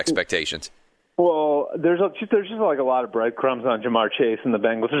round, your expectations? Well, there's just like a lot of breadcrumbs on Jamar Chase and the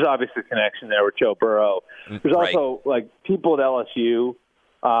Bengals. There's obviously a connection there with Joe Burrow. There's also like people at LSU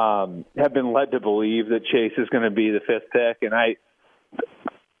have been led to believe that Chase is going to be the 5th pick, and I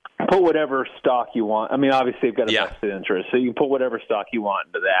put whatever stock you want. I mean, obviously they've got a vested interest, so you can put whatever stock you want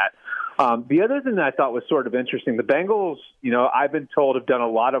into that. The other thing that I thought was sort of interesting, the Bengals, I've been told have done a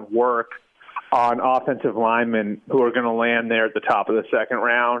lot of work on offensive linemen who are going to land there at the top of the 2nd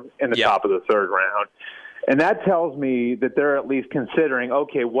round and the top of the 3rd round. And that tells me that they're at least considering,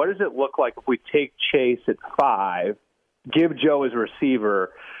 okay, what does it look like if we take Chase at 5, give Joe his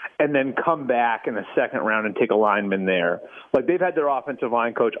receiver, and then come back in the 2nd round and take a lineman there? Like, they've had their offensive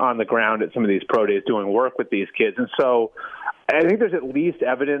line coach on the ground at some of these pro days doing work with these kids. And so I think there's at least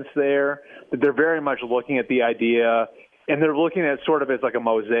evidence there that they're very much looking at the idea, and they're looking at sort of as like a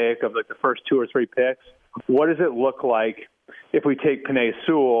mosaic of like the first 2 or 3 picks. What does it look like if we take Penei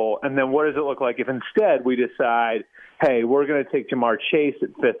Sewell? And then what does it look like if instead we decide, hey, we're going to take Jamar Chase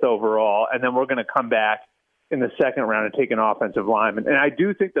at 5th overall, and then we're going to come back in the 2nd round and take an offensive lineman? And I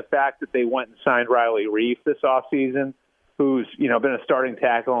do think the fact that they went and signed Riley Reif this offseason, who's, been a starting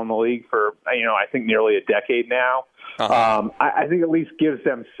tackle in the league for, I think nearly a decade now, I think at least gives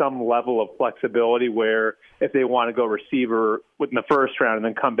them some level of flexibility where if they want to go receiver in the 1st round and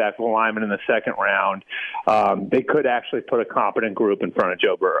then come back with a lineman in the 2nd round, they could actually put a competent group in front of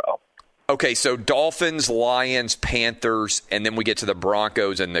Joe Burrow. Okay, so Dolphins, Lions, Panthers, and then we get to the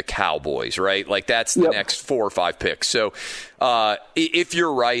Broncos and the Cowboys, right? Like that's the next 4 or 5 picks. So if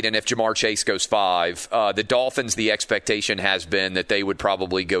you're right and if Jamar Chase goes 5, the Dolphins, the expectation has been that they would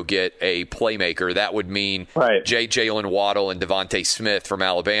probably go get a playmaker. That would mean Jalen Waddle and Devontae Smith from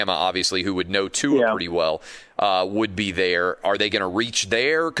Alabama, obviously, who would know Tua pretty well, would be there. Are they going to reach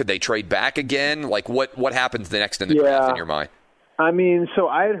there? Could they trade back again? Like what happens next in the draft in your mind? I mean, so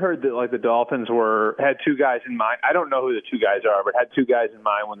I had heard that like the Dolphins had 2 guys in mind. I don't know who the 2 guys are, but had 2 guys in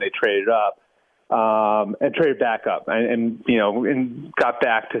mind when they traded up and traded back up, and got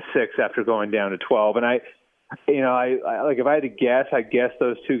back to 6 after going down to 12. And I like if I had to guess, I guess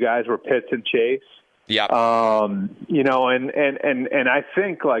those 2 guys were Pitts and Chase. Yeah. And I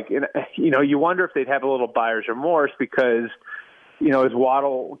think like you wonder if they'd have a little buyer's remorse because, is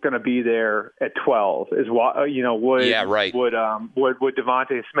Waddle going to be there at 12? Would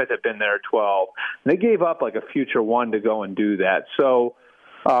Devontae Smith have been there at 12? And they gave up like a future 1 to go and do that. So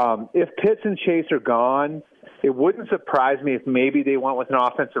if Pitts and Chase are gone, it wouldn't surprise me if maybe they went with an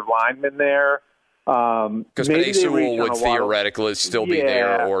offensive lineman there. Because Penei Sewell would theoretically still be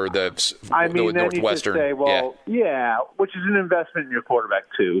there, or the Northwestern. Then you just say, which is an investment in your quarterback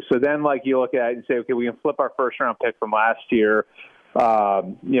too. So then, like you look at it and say, okay, we can flip our 1st round pick from last year.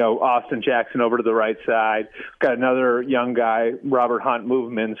 Austin Jackson over to the right side. Got another young guy, Robert Hunt,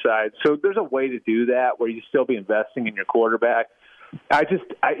 move him inside. So there's a way to do that where you still be investing in your quarterback. I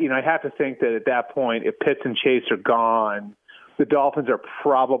have to think that at that point, if Pitts and Chase are gone, the Dolphins are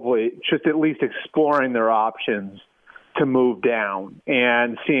probably just at least exploring their options to move down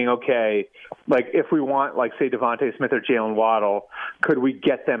and seeing, okay, like if we want, like say Devontae Smith or Jalen Waddle, could we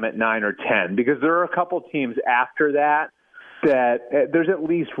get them at 9 or 10? Because there are a couple teams after that there's at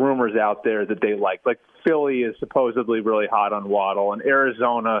least rumors out there that they like. Like Philly is supposedly really hot on Waddle, and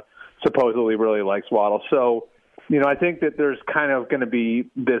Arizona supposedly really likes Waddle. So, I think that there's kind of going to be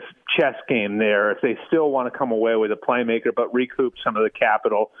this chess game there if they still want to come away with a playmaker but recoup some of the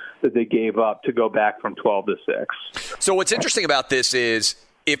capital that they gave up to go back from 12 to 6. So what's interesting about this is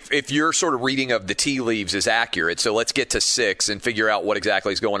if your sort of reading of the tea leaves is accurate, so let's get to 6 and figure out what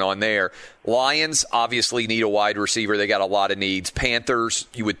exactly is going on there. Lions obviously need a wide receiver. They got a lot of needs. Panthers,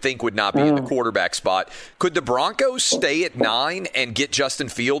 you would think, would not be in the quarterback spot. Could the Broncos stay at 9 and get Justin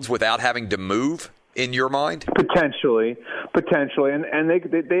Fields without having to move, in your mind? Potentially. And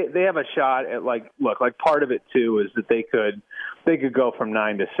they have a shot at, part of it, too, is that they could go from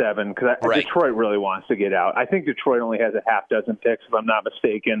 9 to 7 because Detroit really wants to get out. I think Detroit only has a half dozen picks, if I'm not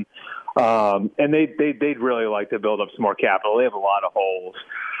mistaken. And they'd really like to build up some more capital. They have a lot of holes.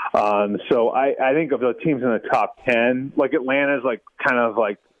 So I think of the teams in the top 10, like Atlanta's kind of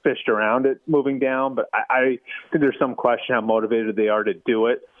fished around it moving down, but I think there's some question how motivated they are to do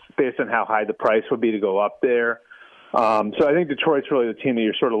it based on how high the price would be to go up there. So I think Detroit's really the team that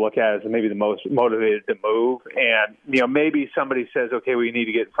you sort of look at as maybe the most motivated to move. And, maybe somebody says, okay, we need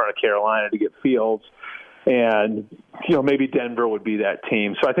to get in front of Carolina to get Fields. And, maybe Denver would be that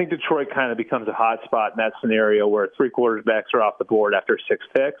team. So I think Detroit kind of becomes a hot spot in that scenario where 3 quarterbacks are off the board after 6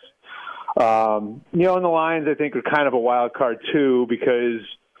 picks. And the Lions, I think, are kind of a wild card too because,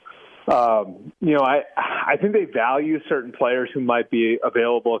 I think they value certain players who might be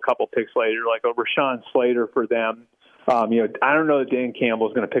available a couple picks later, like a Rashawn Slater for them. I don't know that Dan Campbell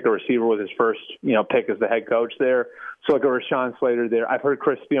is going to pick a receiver with his first, pick as the head coach there. So like a Rashawn Slater there. I've heard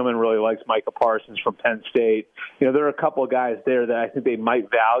Chris Spielman really likes Micah Parsons from Penn State. There are a couple of guys there that I think they might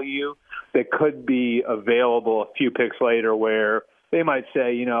value that could be available a few picks later where they might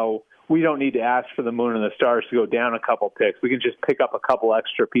say, we don't need to ask for the moon and the stars to go down a couple picks. We can just pick up a couple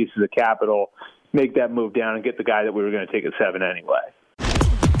extra pieces of capital, make that move down, and get the guy that we were going to take at 7 anyway.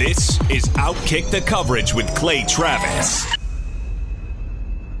 This is Outkick the Coverage with Clay Travis.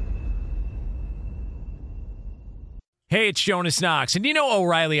 Hey, it's Jonas Knox, and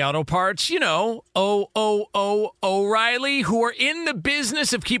O'Reilly Auto Parts, O'Reilly, who are in the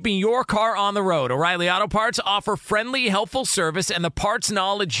business of keeping your car on the road. O'Reilly Auto Parts offer friendly, helpful service and the parts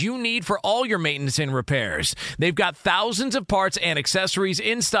knowledge you need for all your maintenance and repairs. They've got thousands of parts and accessories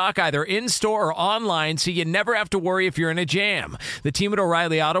in stock, either in-store or online, so you never have to worry if you're in a jam. The team at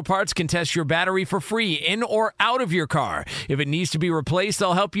O'Reilly Auto Parts can test your battery for free in or out of your car. If it needs to be replaced,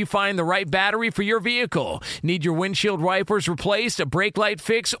 they'll help you find the right battery for your vehicle. Need your windshield wipers replaced, a brake light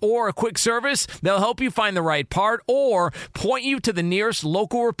fix, or a quick service? They'll help you find the right part or point you to the nearest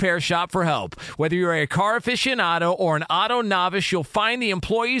local repair shop for help. Whether you're a car aficionado or an auto novice, you'll find the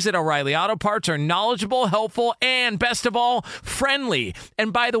employees at O'Reilly Auto Parts are knowledgeable, helpful, and best of all, friendly.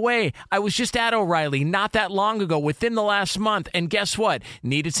 And by the way, I was just at O'Reilly not that long ago, within the last month, and guess what?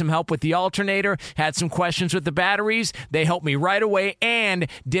 Needed some help with the alternator, had some questions with the batteries. They helped me right away and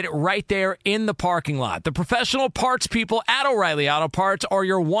did it right there in the parking lot. The professional parts people at O'Reilly Auto Parts are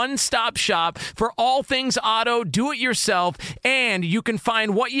your one-stop shop for all things auto, do-it-yourself, and you can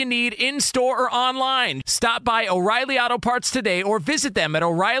find what you need in-store or online. Stop by O'Reilly Auto Parts today or visit them at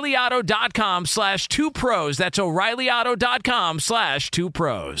O'ReillyAuto.com/2pros. That's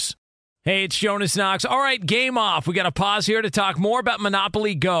O'ReillyAuto.com/2pros. Hey, it's Jonas Knox. All right, game off. We got to pause here to talk more about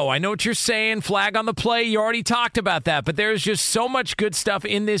Monopoly Go. I know what you're saying, flag on the play. You already talked about that, but there's just so much good stuff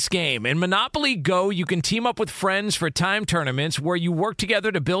in this game. In Monopoly Go, you can team up with friends for time tournaments where you work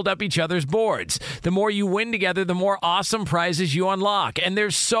together to build up each other's boards. The more you win together, the more awesome prizes you unlock. And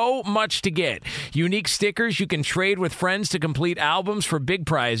there's so much to get. Unique stickers you can trade with friends to complete albums for big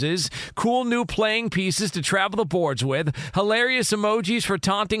prizes. Cool new playing pieces to travel the boards with. Hilarious emojis for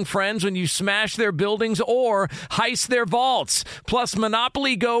taunting friends when you smash their buildings or heist their vaults. Plus,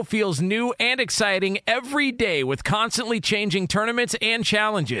 Monopoly Go feels new and exciting every day with constantly changing tournaments and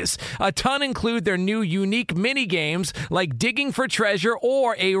challenges. A ton include their new unique mini games like digging for treasure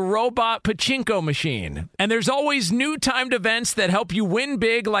or a robot pachinko machine. And there's always new timed events that help you win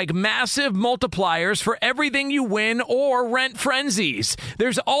big, like massive multipliers for everything you win or rent frenzies.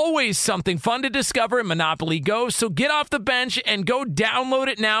 There's always something fun to discover in Monopoly Go, so get off the bench and go download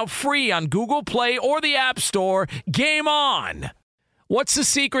it now free on Google Play or the App Store. Game on! What's the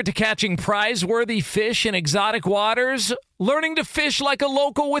secret to catching prize-worthy fish in exotic waters? Learning to fish like a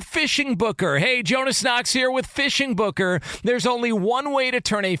local with Fishing Booker. Hey, Jonas Knox here with Fishing Booker. There's only one way to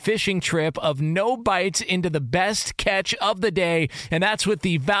turn a fishing trip of no bites into the best catch of the day, and that's with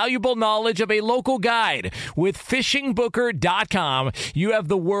the valuable knowledge of a local guide. With FishingBooker.com, you have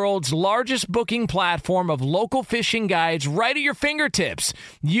the world's largest booking platform of local fishing guides right at your fingertips.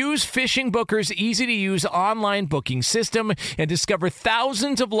 Use Fishing Booker's easy-to-use online booking system and discover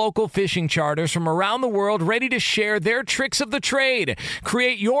thousands of local fishing charters from around the world ready to share their tricks aspects of the trade.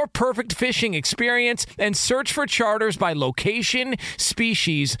 Create your perfect fishing experience and search for charters by location,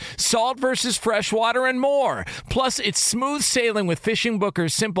 species, salt versus freshwater, and more. Plus, it's smooth sailing with Fishing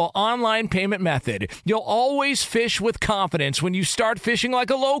Booker's simple online payment method. You'll always fish with confidence when you start fishing like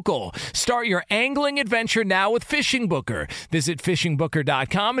a local. Start your angling adventure now with Fishing Booker. Visit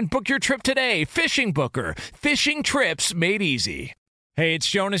fishingbooker.com and book your trip today. Fishing Booker. Fishing trips made easy. Hey, it's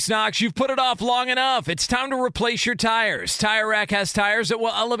Jonas Knox. You've put it off long enough. It's time to replace your tires. Tire Rack has tires that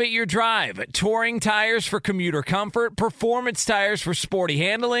will elevate your drive. Touring tires for commuter comfort, performance tires for sporty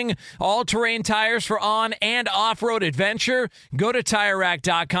handling, all-terrain tires for on- and off-road adventure. Go to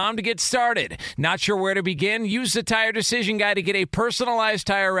TireRack.com to get started. Not sure where to begin? Use the Tire Decision Guide to get a personalized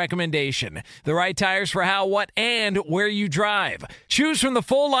tire recommendation. The right tires for how, what, and where you drive. Choose from the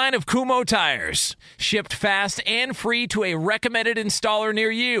full line of Kumho tires. Shipped fast and free to a recommended installer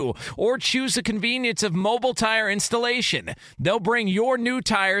near you, or choose the convenience of mobile tire installation. They'll bring your new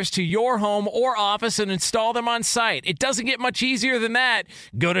tires to your home or office and install them on site. It doesn't get much easier than that.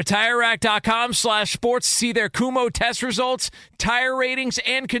 Go to TireRack.com/sports to see their Kumho test results, tire ratings,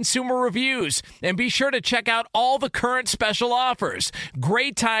 and consumer reviews. And be sure to check out all the current special offers.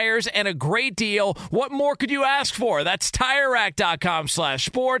 Great tires and a great deal. What more could you ask for? That's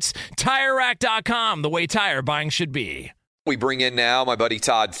TireRack.com/sports. TireRack.com, the way tire buying should be. We bring in now my buddy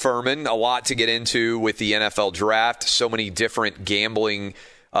Todd Fuhrman. A lot to get into with the NFL draft. So many different gambling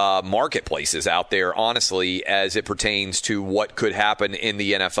marketplaces out there, honestly, as it pertains to what could happen in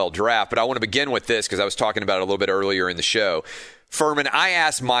the NFL draft. But I want to begin with this because I was talking about it a little bit earlier in the show. Fuhrman, I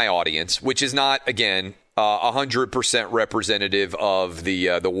asked my audience, which is not, again, 100% representative of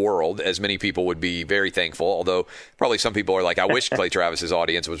the world, as many people would be very thankful, although probably some people are like, I wish Clay Travis's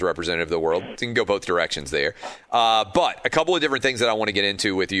audience was representative of the world. You can go both directions there. But a couple of different things that I want to get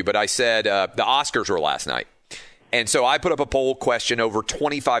into with you. But I said the Oscars were last night. And so I put up a poll question. Over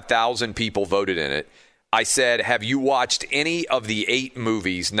 25,000 people voted in it. I said, have you watched any of the 8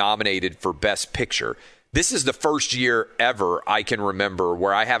 movies nominated for Best Picture? This is the first year ever I can remember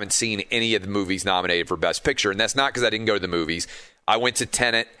where I haven't seen any of the movies nominated for Best Picture. And that's not because I didn't go to the movies. I went to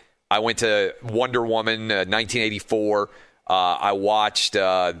Tenet. I went to Wonder Woman 1984. I watched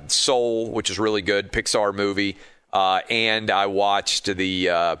Soul, which is really good, Pixar movie. And I watched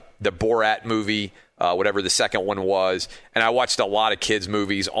the Borat movie, whatever the second one was. And I watched a lot of kids'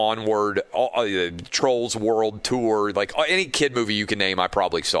 movies, Onward, Trolls World Tour, like any kid movie you can name, I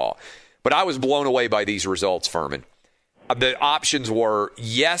probably saw. But I was blown away by these results, Fuhrman. The options were,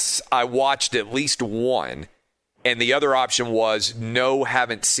 yes, I watched at least one, and the other option was, no,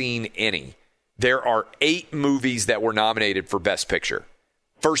 haven't seen any. There are 8 movies that were nominated for Best Picture.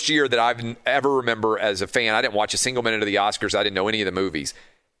 First year that I've ever remember as a fan. I didn't watch a single minute of the Oscars. I didn't know any of the movies.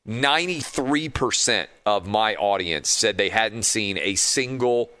 93% of my audience said they hadn't seen a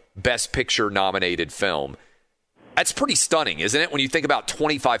single Best Picture nominated film. That's pretty stunning, isn't it, when you think about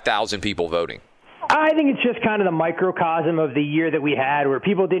 25,000 people voting? I think it's just kind of the microcosm of the year that we had where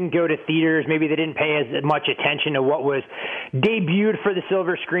people didn't go to theaters. Maybe they didn't pay as much attention to what was debuted for the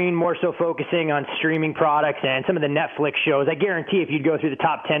silver screen, more so focusing on streaming products and some of the Netflix shows. I guarantee if you'd go through the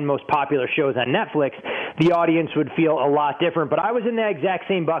top 10 most popular shows on Netflix, the audience would feel a lot different. But I was in that exact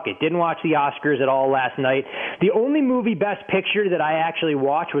same bucket. Didn't watch the Oscars at all last night. The only movie Best Picture that I actually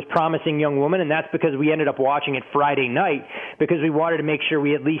watched was Promising Young Woman, and that's because we ended up watching it Friday night because we wanted to make sure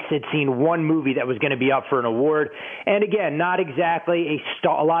we at least had seen one movie that was going to be up for an award. And again, not exactly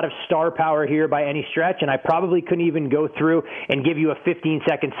a lot of star power here by any stretch, and I probably couldn't even go through and give you a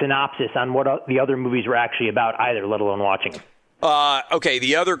 15-second synopsis on what the other movies were actually about either, let alone watching them. Okay,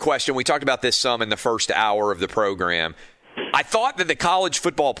 the other question, we talked about this some in the first hour of the program. I thought that the College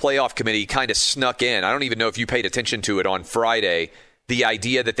Football Playoff Committee kind of snuck in. I don't even know if you paid attention to it on Friday, the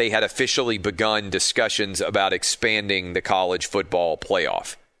idea that they had officially begun discussions about expanding the college football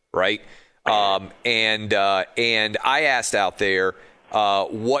playoff, right? And I asked out there,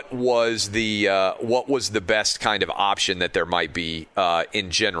 what was the best kind of option that there might be in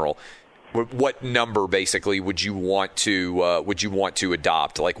general? What number basically would you want to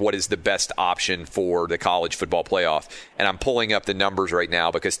adopt? Like, what is the best option for the college football playoff? And I'm pulling up the numbers right now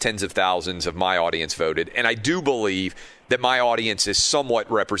because tens of thousands of my audience voted, and I do believe that my audience is somewhat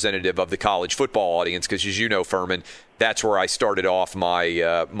representative of the college football audience because, as you know, Fuhrman, that's where I started off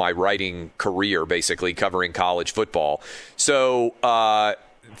my my writing career, basically covering college football. So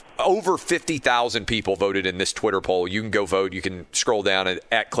over 50,000 people voted in this Twitter poll. You can go vote. You can scroll down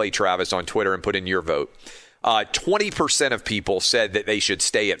at Clay Travis on Twitter and put in your vote. 20% of people said that they should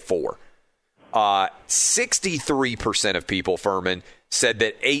stay at 4. 63% of people, Fuhrman, said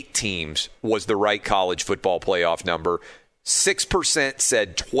that 8 teams was the right college football playoff number. 6%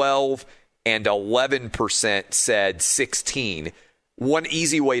 said 12, and 11% said 16. One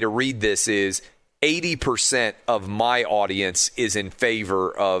easy way to read this is 80% of my audience is in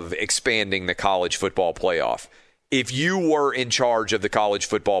favor of expanding the college football playoff. If you were in charge of the college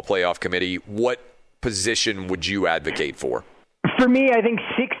football playoff committee, what position would you advocate for? For me, I think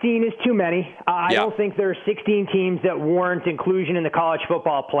 16 is too many. I don't think there are 16 teams that warrant inclusion in the college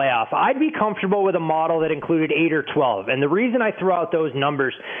football playoff. I'd be comfortable with a model that included 8 or 12. And the reason I throw out those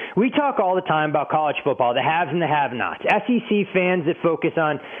numbers, we talk all the time about college football, the haves and the have-nots. SEC fans that focus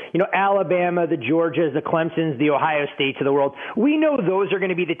on, Alabama, the Georgias, the Clemsons, the Ohio States of the world, we know those are going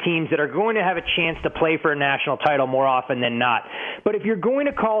to be the teams that are going to have a chance to play for a national title more often than not. But if you're going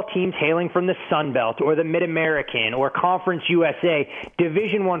to call teams hailing from the Sun Belt or the Mid-American or Conference USA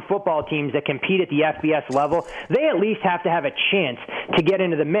Division I football teams that compete at the FBS level, they at least have to have a chance to get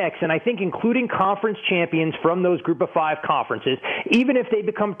into the mix. And I think including conference champions from those group of 5 conferences, even if they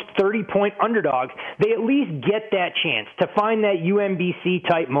become 30-point underdogs, they at least get that chance to find that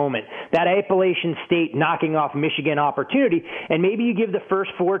UMBC-type moment, that Appalachian State knocking off Michigan opportunity, and maybe you give the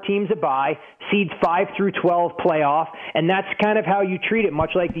first 4 teams a bye, seeds 5 through 12 playoff, and that's kind of how you treat it,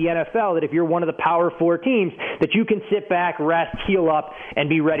 much like the NFL, that if you're one of the Power 4 teams, that you can sit back, rest, heal up, and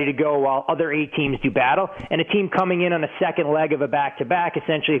be ready to go while other 8 teams do battle. And a team coming in on a second leg of a back-to-back,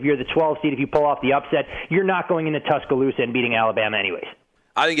 essentially, if you're the 12 seed, if you pull off the upset, you're not going into Tuscaloosa and beating Alabama anyways.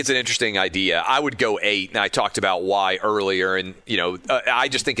 I think it's an interesting idea. I would go 8, and I talked about why earlier. And, I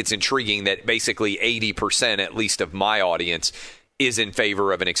just think it's intriguing that basically 80%, at least of my audience, is in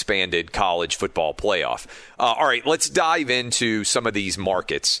favor of an expanded college football playoff. All right, let's dive into some of these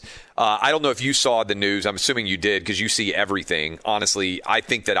markets. I don't know if you saw the news. I'm assuming you did because you see everything. Honestly, I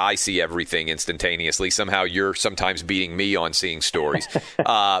think that I see everything instantaneously. Somehow you're sometimes beating me on seeing stories.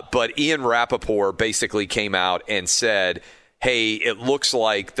 But Ian Rappaport basically came out and said, hey, it looks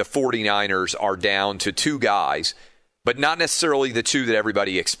like the 49ers are down to 2 guys, but not necessarily the 2 that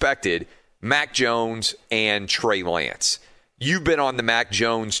everybody expected, Mac Jones and Trey Lance. You've been on the Mac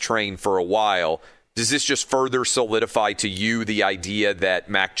Jones train for a while. Does this just further solidify to you the idea that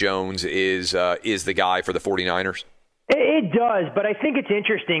Mac Jones is the guy for the 49ers? It does, but I think it's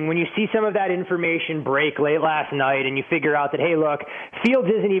interesting when you see some of that information break late last night and you figure out that, hey, look, Fields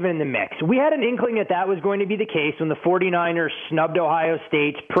isn't even in the mix. We had an inkling that was going to be the case when the 49ers snubbed Ohio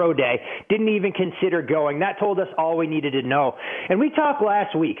State's pro day, didn't even consider going. That told us all we needed to know. And we talked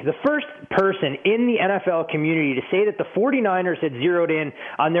last week, the first person in the NFL community to say that the 49ers had zeroed in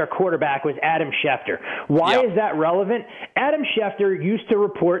on their quarterback was Adam Schefter. Why is that relevant? Adam Schefter used to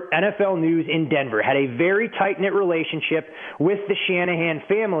report NFL news in Denver, had a very tight-knit relationship with the Shanahan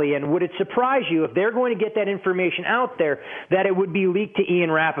family, and would it surprise you if they're going to get that information out there that it would be leaked to Ian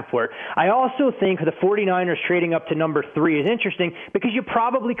Rappaport? I also think the 49ers trading up to number 3 is interesting because you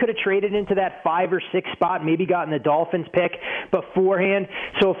probably could have traded into that 5 or 6 spot, maybe gotten the Dolphins pick beforehand.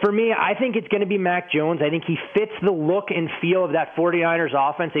 So for me, I think it's going to be Mac Jones. I think he fits the look and feel of that 49ers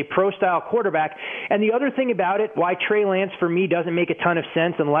offense, a pro-style quarterback. And the other thing about it, why Trey Lance for me doesn't make a ton of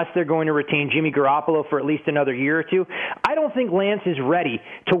sense unless they're going to retain Jimmy Garoppolo for at least another year or 2, I don't think Lance is ready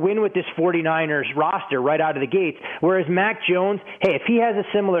to win with this 49ers roster right out of the gates, whereas Mac Jones, hey, if he has a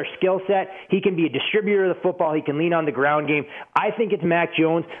similar skill set, he can be a distributor of the football, he can lean on the ground game. I think it's Mac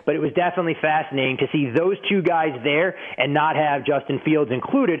Jones, but it was definitely fascinating to see those 2 guys there and not have Justin Fields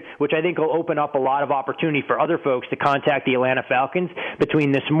included, which I think will open up a lot of opportunity for other folks to contact the Atlanta Falcons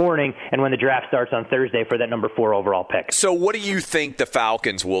between this morning and when the draft starts on Thursday for that number 4 overall pick. So what do you think the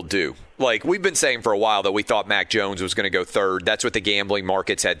Falcons will do? Like, we've been saying for a while that we thought Mac Jones was going to go 3rd. That's what the gambling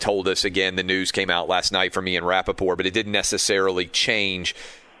markets had told us. Again, the news came out last night from Ian Rappaport, but it didn't necessarily change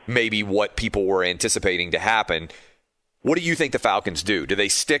maybe what people were anticipating to happen. What do you think the Falcons do? Do they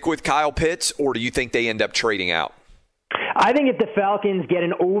stick with Kyle Pitts, or do you think they end up trading out? I think if the Falcons get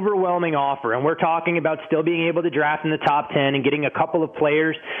an overwhelming offer, and we're talking about still being able to draft in the top 10 and getting a couple of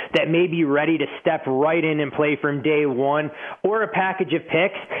players that may be ready to step right in and play from day one, or a package of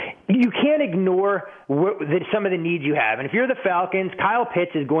picks, you can't ignore some of the needs you have. And if you're the Falcons, Kyle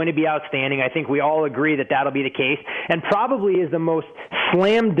Pitts is going to be outstanding. I think we all agree that that'll be the case, and probably is the most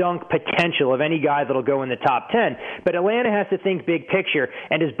slam dunk potential of any guy that'll go in the top 10. But Atlanta has to think big picture,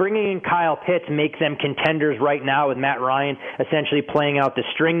 and does bringing in Kyle Pitts make them contenders right now with Matt Ryan essentially playing out the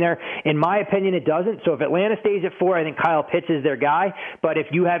string there? In my opinion, it doesn't. So if Atlanta stays at 4, I think Kyle Pitts is their guy. But if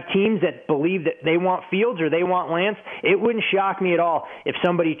you have teams that believe that they want Fields or they want Lance, it wouldn't shock me at all if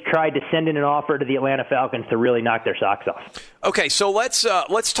somebody tried to send in an offer to the Atlanta Falcons to really knock their socks off. Okay, so let's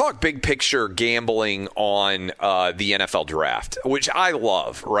talk big picture gambling on the NFL draft, which I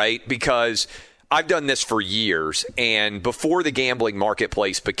love, right? Because I've done this for years, and before the gambling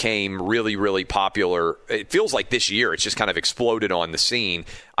marketplace became really, really popular, it feels like this year it's just kind of exploded on the scene.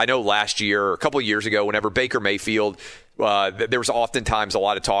 I know last year, or a couple of years ago, whenever Baker Mayfield, there was oftentimes a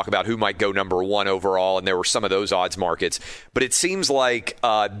lot of talk about who might go number 1 overall, and there were some of those odds markets. But it seems like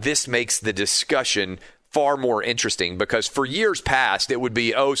this makes the discussion far more interesting, because for years past, it would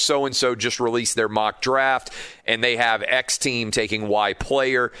be, oh, so-and-so just released their mock draft, and they have X team taking Y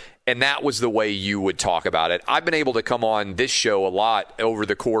player, and that was the way you would talk about it. I've been able to come on this show a lot over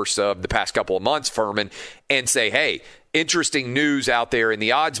the course of the past couple of months, Furman, and say, hey, interesting news out there in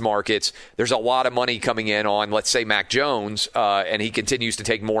the odds markets. There's a lot of money coming in on, let's say, Mac Jones, and he continues to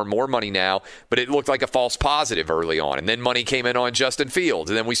take more and more money now, but it looked like a false positive early on, and then money came in on Justin Fields,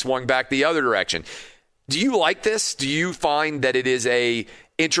 and then we swung back the other direction. Do you like this? Do you find that it is a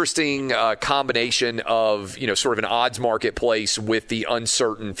interesting combination of, sort of an odds marketplace with the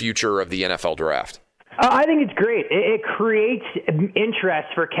uncertain future of the NFL draft? I think it's great. It creates interest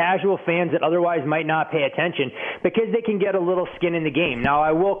for casual fans that otherwise might not pay attention because they can get a little skin in the game. Now,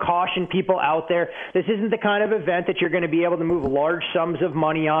 I will caution people out there, this isn't the kind of event that you're going to be able to move large sums of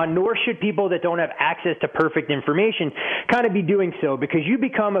money on, nor should people that don't have access to perfect information kind of be doing so, because you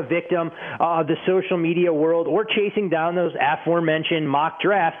become a victim of the social media world or chasing down those aforementioned mock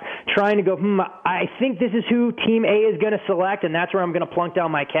drafts, trying to go, I think this is who Team A is going to select, and that's where I'm going to plunk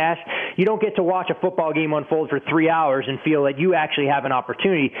down my cash. You don't get to watch a football game unfold for 3 hours and feel that you actually have an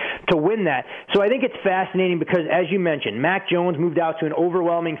opportunity to win that. So I think it's fascinating because, as you mentioned, Mac Jones moved out to an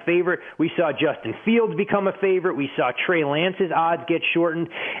overwhelming favorite. We saw Justin Fields become a favorite. We saw Trey Lance's odds get shortened.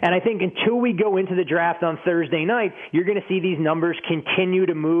 And I think until we go into the draft on Thursday night, you're going to see these numbers continue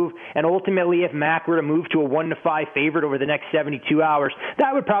to move. And ultimately, if Mac were to move to a 1-5 favorite over the next 72 hours,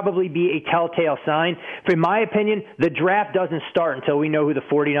 that would probably be a telltale sign. In my opinion, the draft doesn't start until we know who the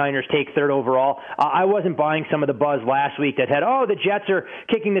 49ers take third overall. I wasn't buying some of the buzz last week that had, the Jets are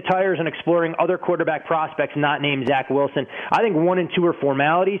kicking the tires and exploring other quarterback prospects not named Zach Wilson. I think 1 and 2 are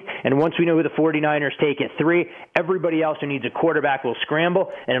formalities, and once we know who the 49ers take at 3, everybody else who needs a quarterback will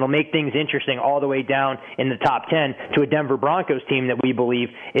scramble, and it'll make things interesting all the way down in the top 10 to a Denver Broncos team that we believe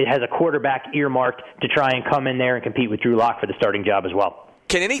it has a quarterback earmarked to try and come in there and compete with Drew Lock for the starting job as well.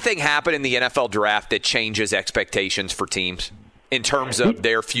 Can anything happen in the NFL draft that changes expectations for teams in terms of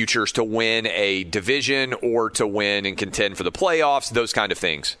their futures to win a division or to win and contend for the playoffs, those kind of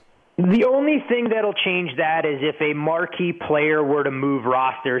things? The only thing that'll change that is if a marquee player were to move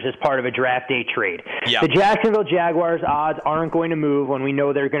rosters as part of a draft day trade. Yep. The Jacksonville Jaguars odds aren't going to move when we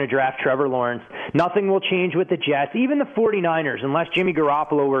know they're going to draft Trevor Lawrence. Nothing will change with the Jets. Even the 49ers, unless Jimmy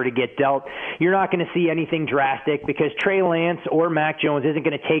Garoppolo were to get dealt, you're not going to see anything drastic because Trey Lance or Mac Jones isn't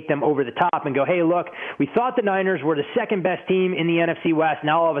going to take them over the top and go, hey, look, we thought the Niners were the second best team in the NFC West.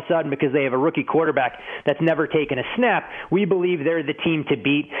 Now all of a sudden, because they have a rookie quarterback that's never taken a snap, we believe they're the team to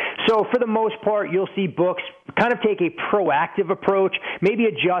beat. So for the most part, you'll see books kind of take a proactive approach, maybe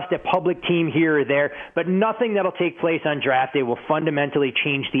adjust a public team here or there, but nothing that'll take place on draft day will fundamentally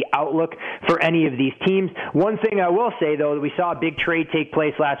change the outlook for any of these teams. One thing I will say, though, that we saw a big trade take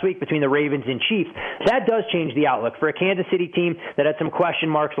place last week between the Ravens and Chiefs. That does change the outlook. For a Kansas City team that had some question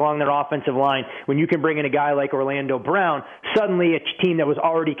marks along their offensive line, when you can bring in a guy like Orlando Brown, suddenly a team that was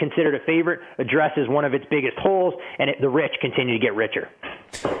already considered a favorite addresses one of its biggest holes, and the rich continue to get richer.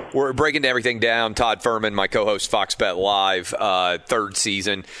 We're breaking everything down. Todd Furman, my co-host, Fox Bet Live, third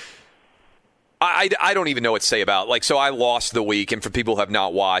season. I don't even know what to say about. So I lost the week, and for people who have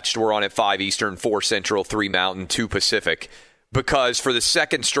not watched, we're on at 5 Eastern, 4 Central, 3 Mountain, 2 Pacific, because for the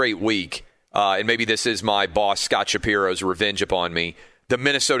second straight week, and maybe this is my boss Scott Shapiro's revenge upon me, the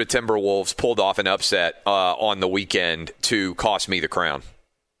Minnesota Timberwolves pulled off an upset on the weekend to cost me the crown.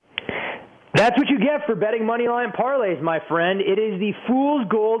 That's what you get for betting moneyline parlays, my friend. It is the fool's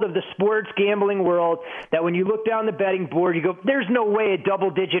gold of the sports gambling world that when you look down the betting board, you go, there's no way a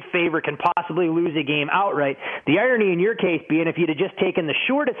double-digit favorite can possibly lose a game outright. The irony in your case being if you'd have just taken the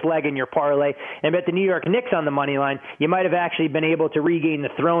shortest leg in your parlay and bet the New York Knicks on the money line, you might have actually been able to regain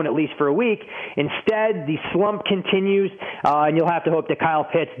the throne at least for a week. Instead, the slump continues, and you'll have to hope that Kyle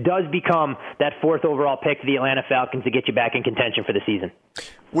Pitts does become that 4th overall pick for the Atlanta Falcons to get you back in contention for the season.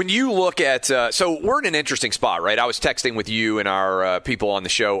 When you look at so we're in an interesting spot, right? I was texting with you and our people on the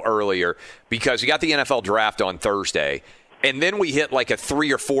show earlier because you got the NFL draft on Thursday, and then we hit like a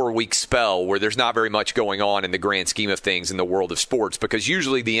 3 or 4 week spell where there's not very much going on in the grand scheme of things in the world of sports, because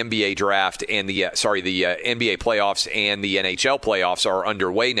usually the NBA draft and the NBA playoffs and the NHL playoffs are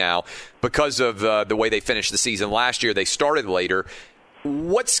underway now because of the way they finished the season last year. They started later.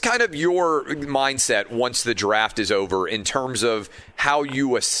 What's kind of your mindset once the draft is over in terms of how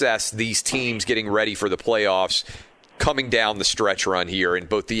you assess these teams getting ready for the playoffs coming down the stretch run here in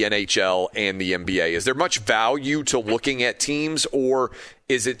both the NHL and the NBA? Is there much value to looking at teams, or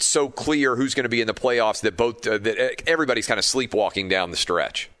is it so clear who's going to be in the playoffs that that everybody's kind of sleepwalking down the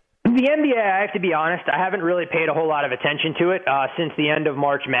stretch? The NBA, I have to be honest, I haven't really paid a whole lot of attention to it since the end of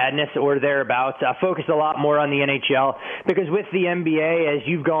March Madness or thereabouts. I focused a lot more on the NHL because with the NBA, as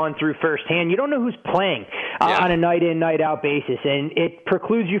you've gone through firsthand, you don't know who's playing on a night-in, night-out basis, and it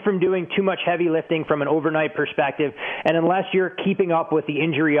precludes you from doing too much heavy lifting from an overnight perspective. And unless you're keeping up with the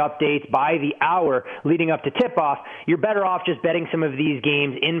injury updates by the hour leading up to tip-off, you're better off just betting some of these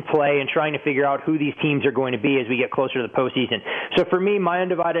games in play and trying to figure out who these teams are going to be as we get closer to the postseason. So for me, my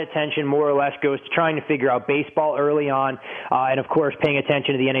undivided attention more or less goes to trying to figure out baseball early on, and of course paying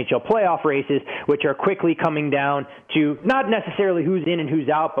attention to the NHL playoff races, which are quickly coming down to not necessarily who's in and who's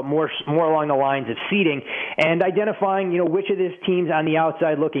out, but more along the lines of seeding and identifying, which of these teams on the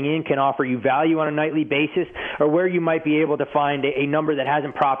outside looking in can offer you value on a nightly basis, or where you might be able to find a number that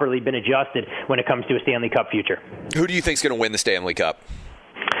hasn't properly been adjusted when it comes to a Stanley Cup future. Who do you think is going to win the Stanley Cup?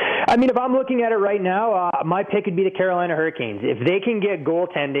 I mean, if I'm looking at it right now, my pick would be the Carolina Hurricanes. If they can get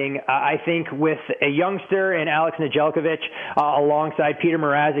goaltending, I think with a youngster and Alex Nedeljkovic alongside Peter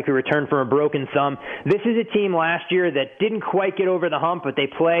Mrazek, who returned from a broken thumb, this is a team last year that didn't quite get over the hump, but they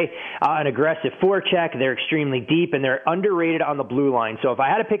play an aggressive forecheck. They're extremely deep, and they're underrated on the blue line. So if I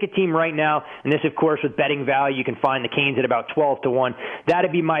had to pick a team right now, and this, of course, with betting value, you can find the Canes at about 12-1.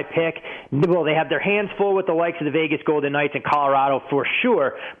 That'd be my pick. Well, they have their hands full with the likes of the Vegas Golden Knights and Colorado for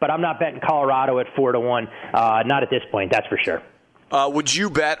sure, but I'm not betting Colorado at 4-1. Not at this point, that's for sure. Would you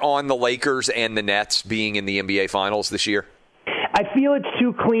bet on the Lakers and the Nets being in the NBA Finals this year? I feel it's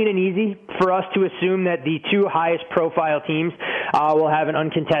too clean and easy for us to assume that the two highest profile teams will have an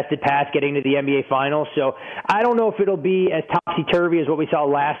uncontested path getting to the NBA Finals. So I don't know if it'll be as topsy-turvy as what we saw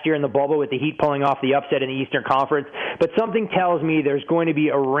last year in the bubble with the Heat pulling off the upset in the Eastern Conference. But something tells me there's going to be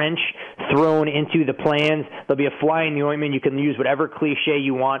a wrench thrown into the plans. There'll be a fly in the ointment. You can use whatever cliche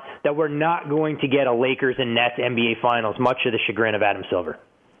you want, that we're not going to get a Lakers and Nets NBA Finals, much to the chagrin of Adam Silver.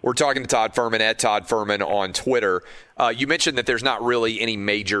 We're talking to Todd Furman at Todd Furman on Twitter. You mentioned that there's not really any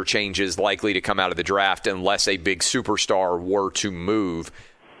major changes likely to come out of the draft unless a big superstar were to move.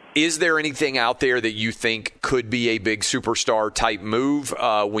 Is there anything out there that you think could be a big superstar type move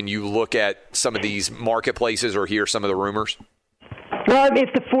when you look at some of these marketplaces or hear some of the rumors?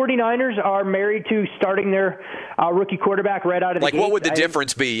 If the 49ers are married to starting their rookie quarterback right out of the gate, what would the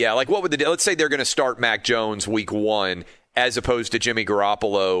difference be? Yeah, let's say they're going to start Mac Jones week 1 as opposed to Jimmy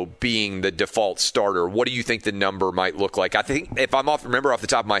Garoppolo being the default starter. What do you think the number might look like? I think, if I'm remember off the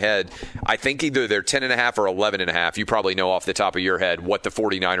top of my head, I think either they're 10.5 or 11.5. You probably know off the top of your head what the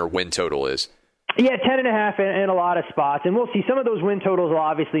 49er win total is. Yeah, 10.5 in a lot of spots. And we'll see. Some of those win totals will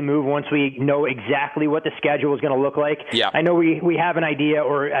obviously move once we know exactly what the schedule is going to look like. Yeah. I know we have an idea,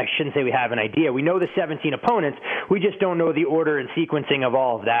 or I shouldn't say we have an idea. We know the 17 opponents. We just don't know the order and sequencing of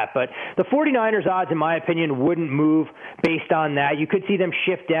all of that. But the 49ers odds, in my opinion, wouldn't move based on that. You could see them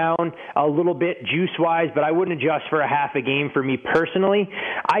shift down a little bit juice-wise, but I wouldn't adjust for a half a game for me personally.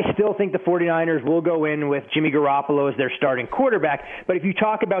 I still think the 49ers will go in with Jimmy Garoppolo as their starting quarterback. But if you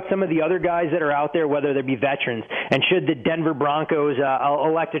talk about some of the other guys that are out there, whether they be veterans, and should the Denver Broncos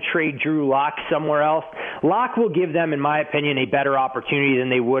elect to trade Drew Lock somewhere else, Lock will give them, in my opinion, a better opportunity than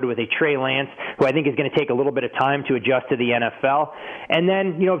they would with a Trey Lance, who I think is going to take a little bit of time to adjust to the NFL. And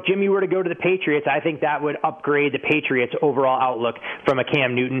then, if Jimmy were to go to the Patriots, I think that would upgrade the Patriots' overall outlook from a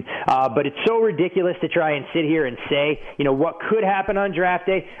Cam Newton. But it's so ridiculous to try and sit here and say, what could happen on draft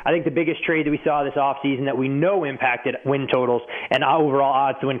day. I think the biggest trade that we saw this offseason that we know impacted win totals and overall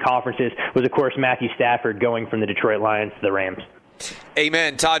odds to win conferences was, of course, Matthew Stafford going from the Detroit Lions to the Rams.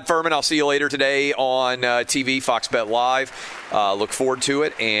 Amen. Todd Furman, I'll see you later today on TV, Fox Bet Live. Look forward to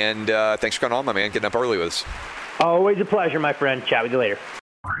it, and thanks for coming on, my man, getting up early with us. Always a pleasure, my friend. Chat with you later.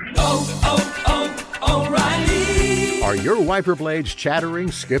 O'Reilly. Are your wiper blades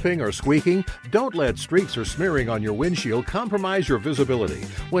chattering, skipping, or squeaking? Don't let streaks or smearing on your windshield compromise your visibility.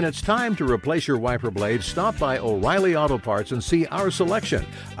 When it's time to replace your wiper blades, stop by O'Reilly Auto Parts and see our selection.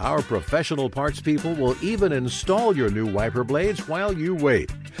 Our professional parts people will even install your new wiper blades while you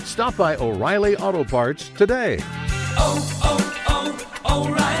wait. Stop by O'Reilly Auto Parts today.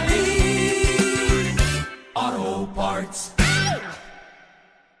 O'Reilly Auto Parts.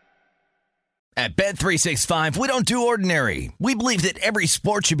 At Bet365, we don't do ordinary. We believe that every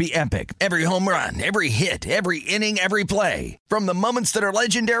sport should be epic. Every home run, every hit, every inning, every play. From the moments that are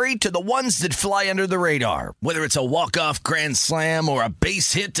legendary to the ones that fly under the radar. Whether it's a walk-off grand slam or a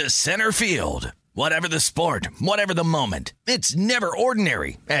base hit to center field. Whatever the sport, whatever the moment. It's never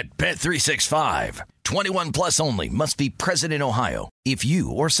ordinary at Bet365. 21 plus only. Must be present in Ohio. If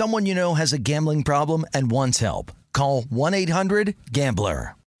you or someone you know has a gambling problem and wants help, call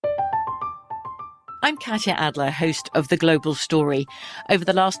 1-800-GAMBLER. I'm Katya Adler, host of The Global Story. Over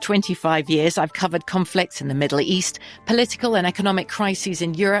the last 25 years, I've covered conflicts in the Middle East, political and economic crises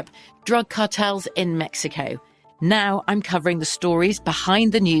in Europe, drug cartels in Mexico. Now I'm covering the stories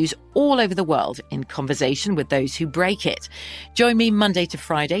behind the news all over the world in conversation with those who break it. Join me Monday to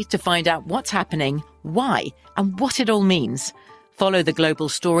Friday to find out what's happening, why, and what it all means. Follow The Global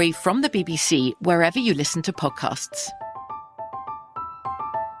Story from the BBC wherever you listen to podcasts.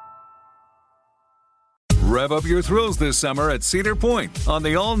 Rev up your thrills this summer at Cedar Point on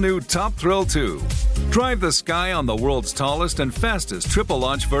the all-new Top Thrill 2. Drive the sky on the world's tallest and fastest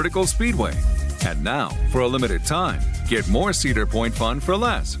triple-launch vertical speedway. And now, for a limited time, get more Cedar Point fun for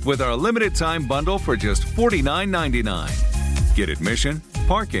less with our limited-time bundle for just $49.99. Get admission,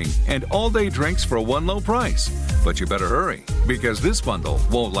 parking, and all-day drinks for one low price. But you better hurry, because this bundle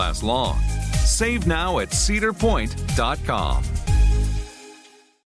won't last long. Save now at cedarpoint.com.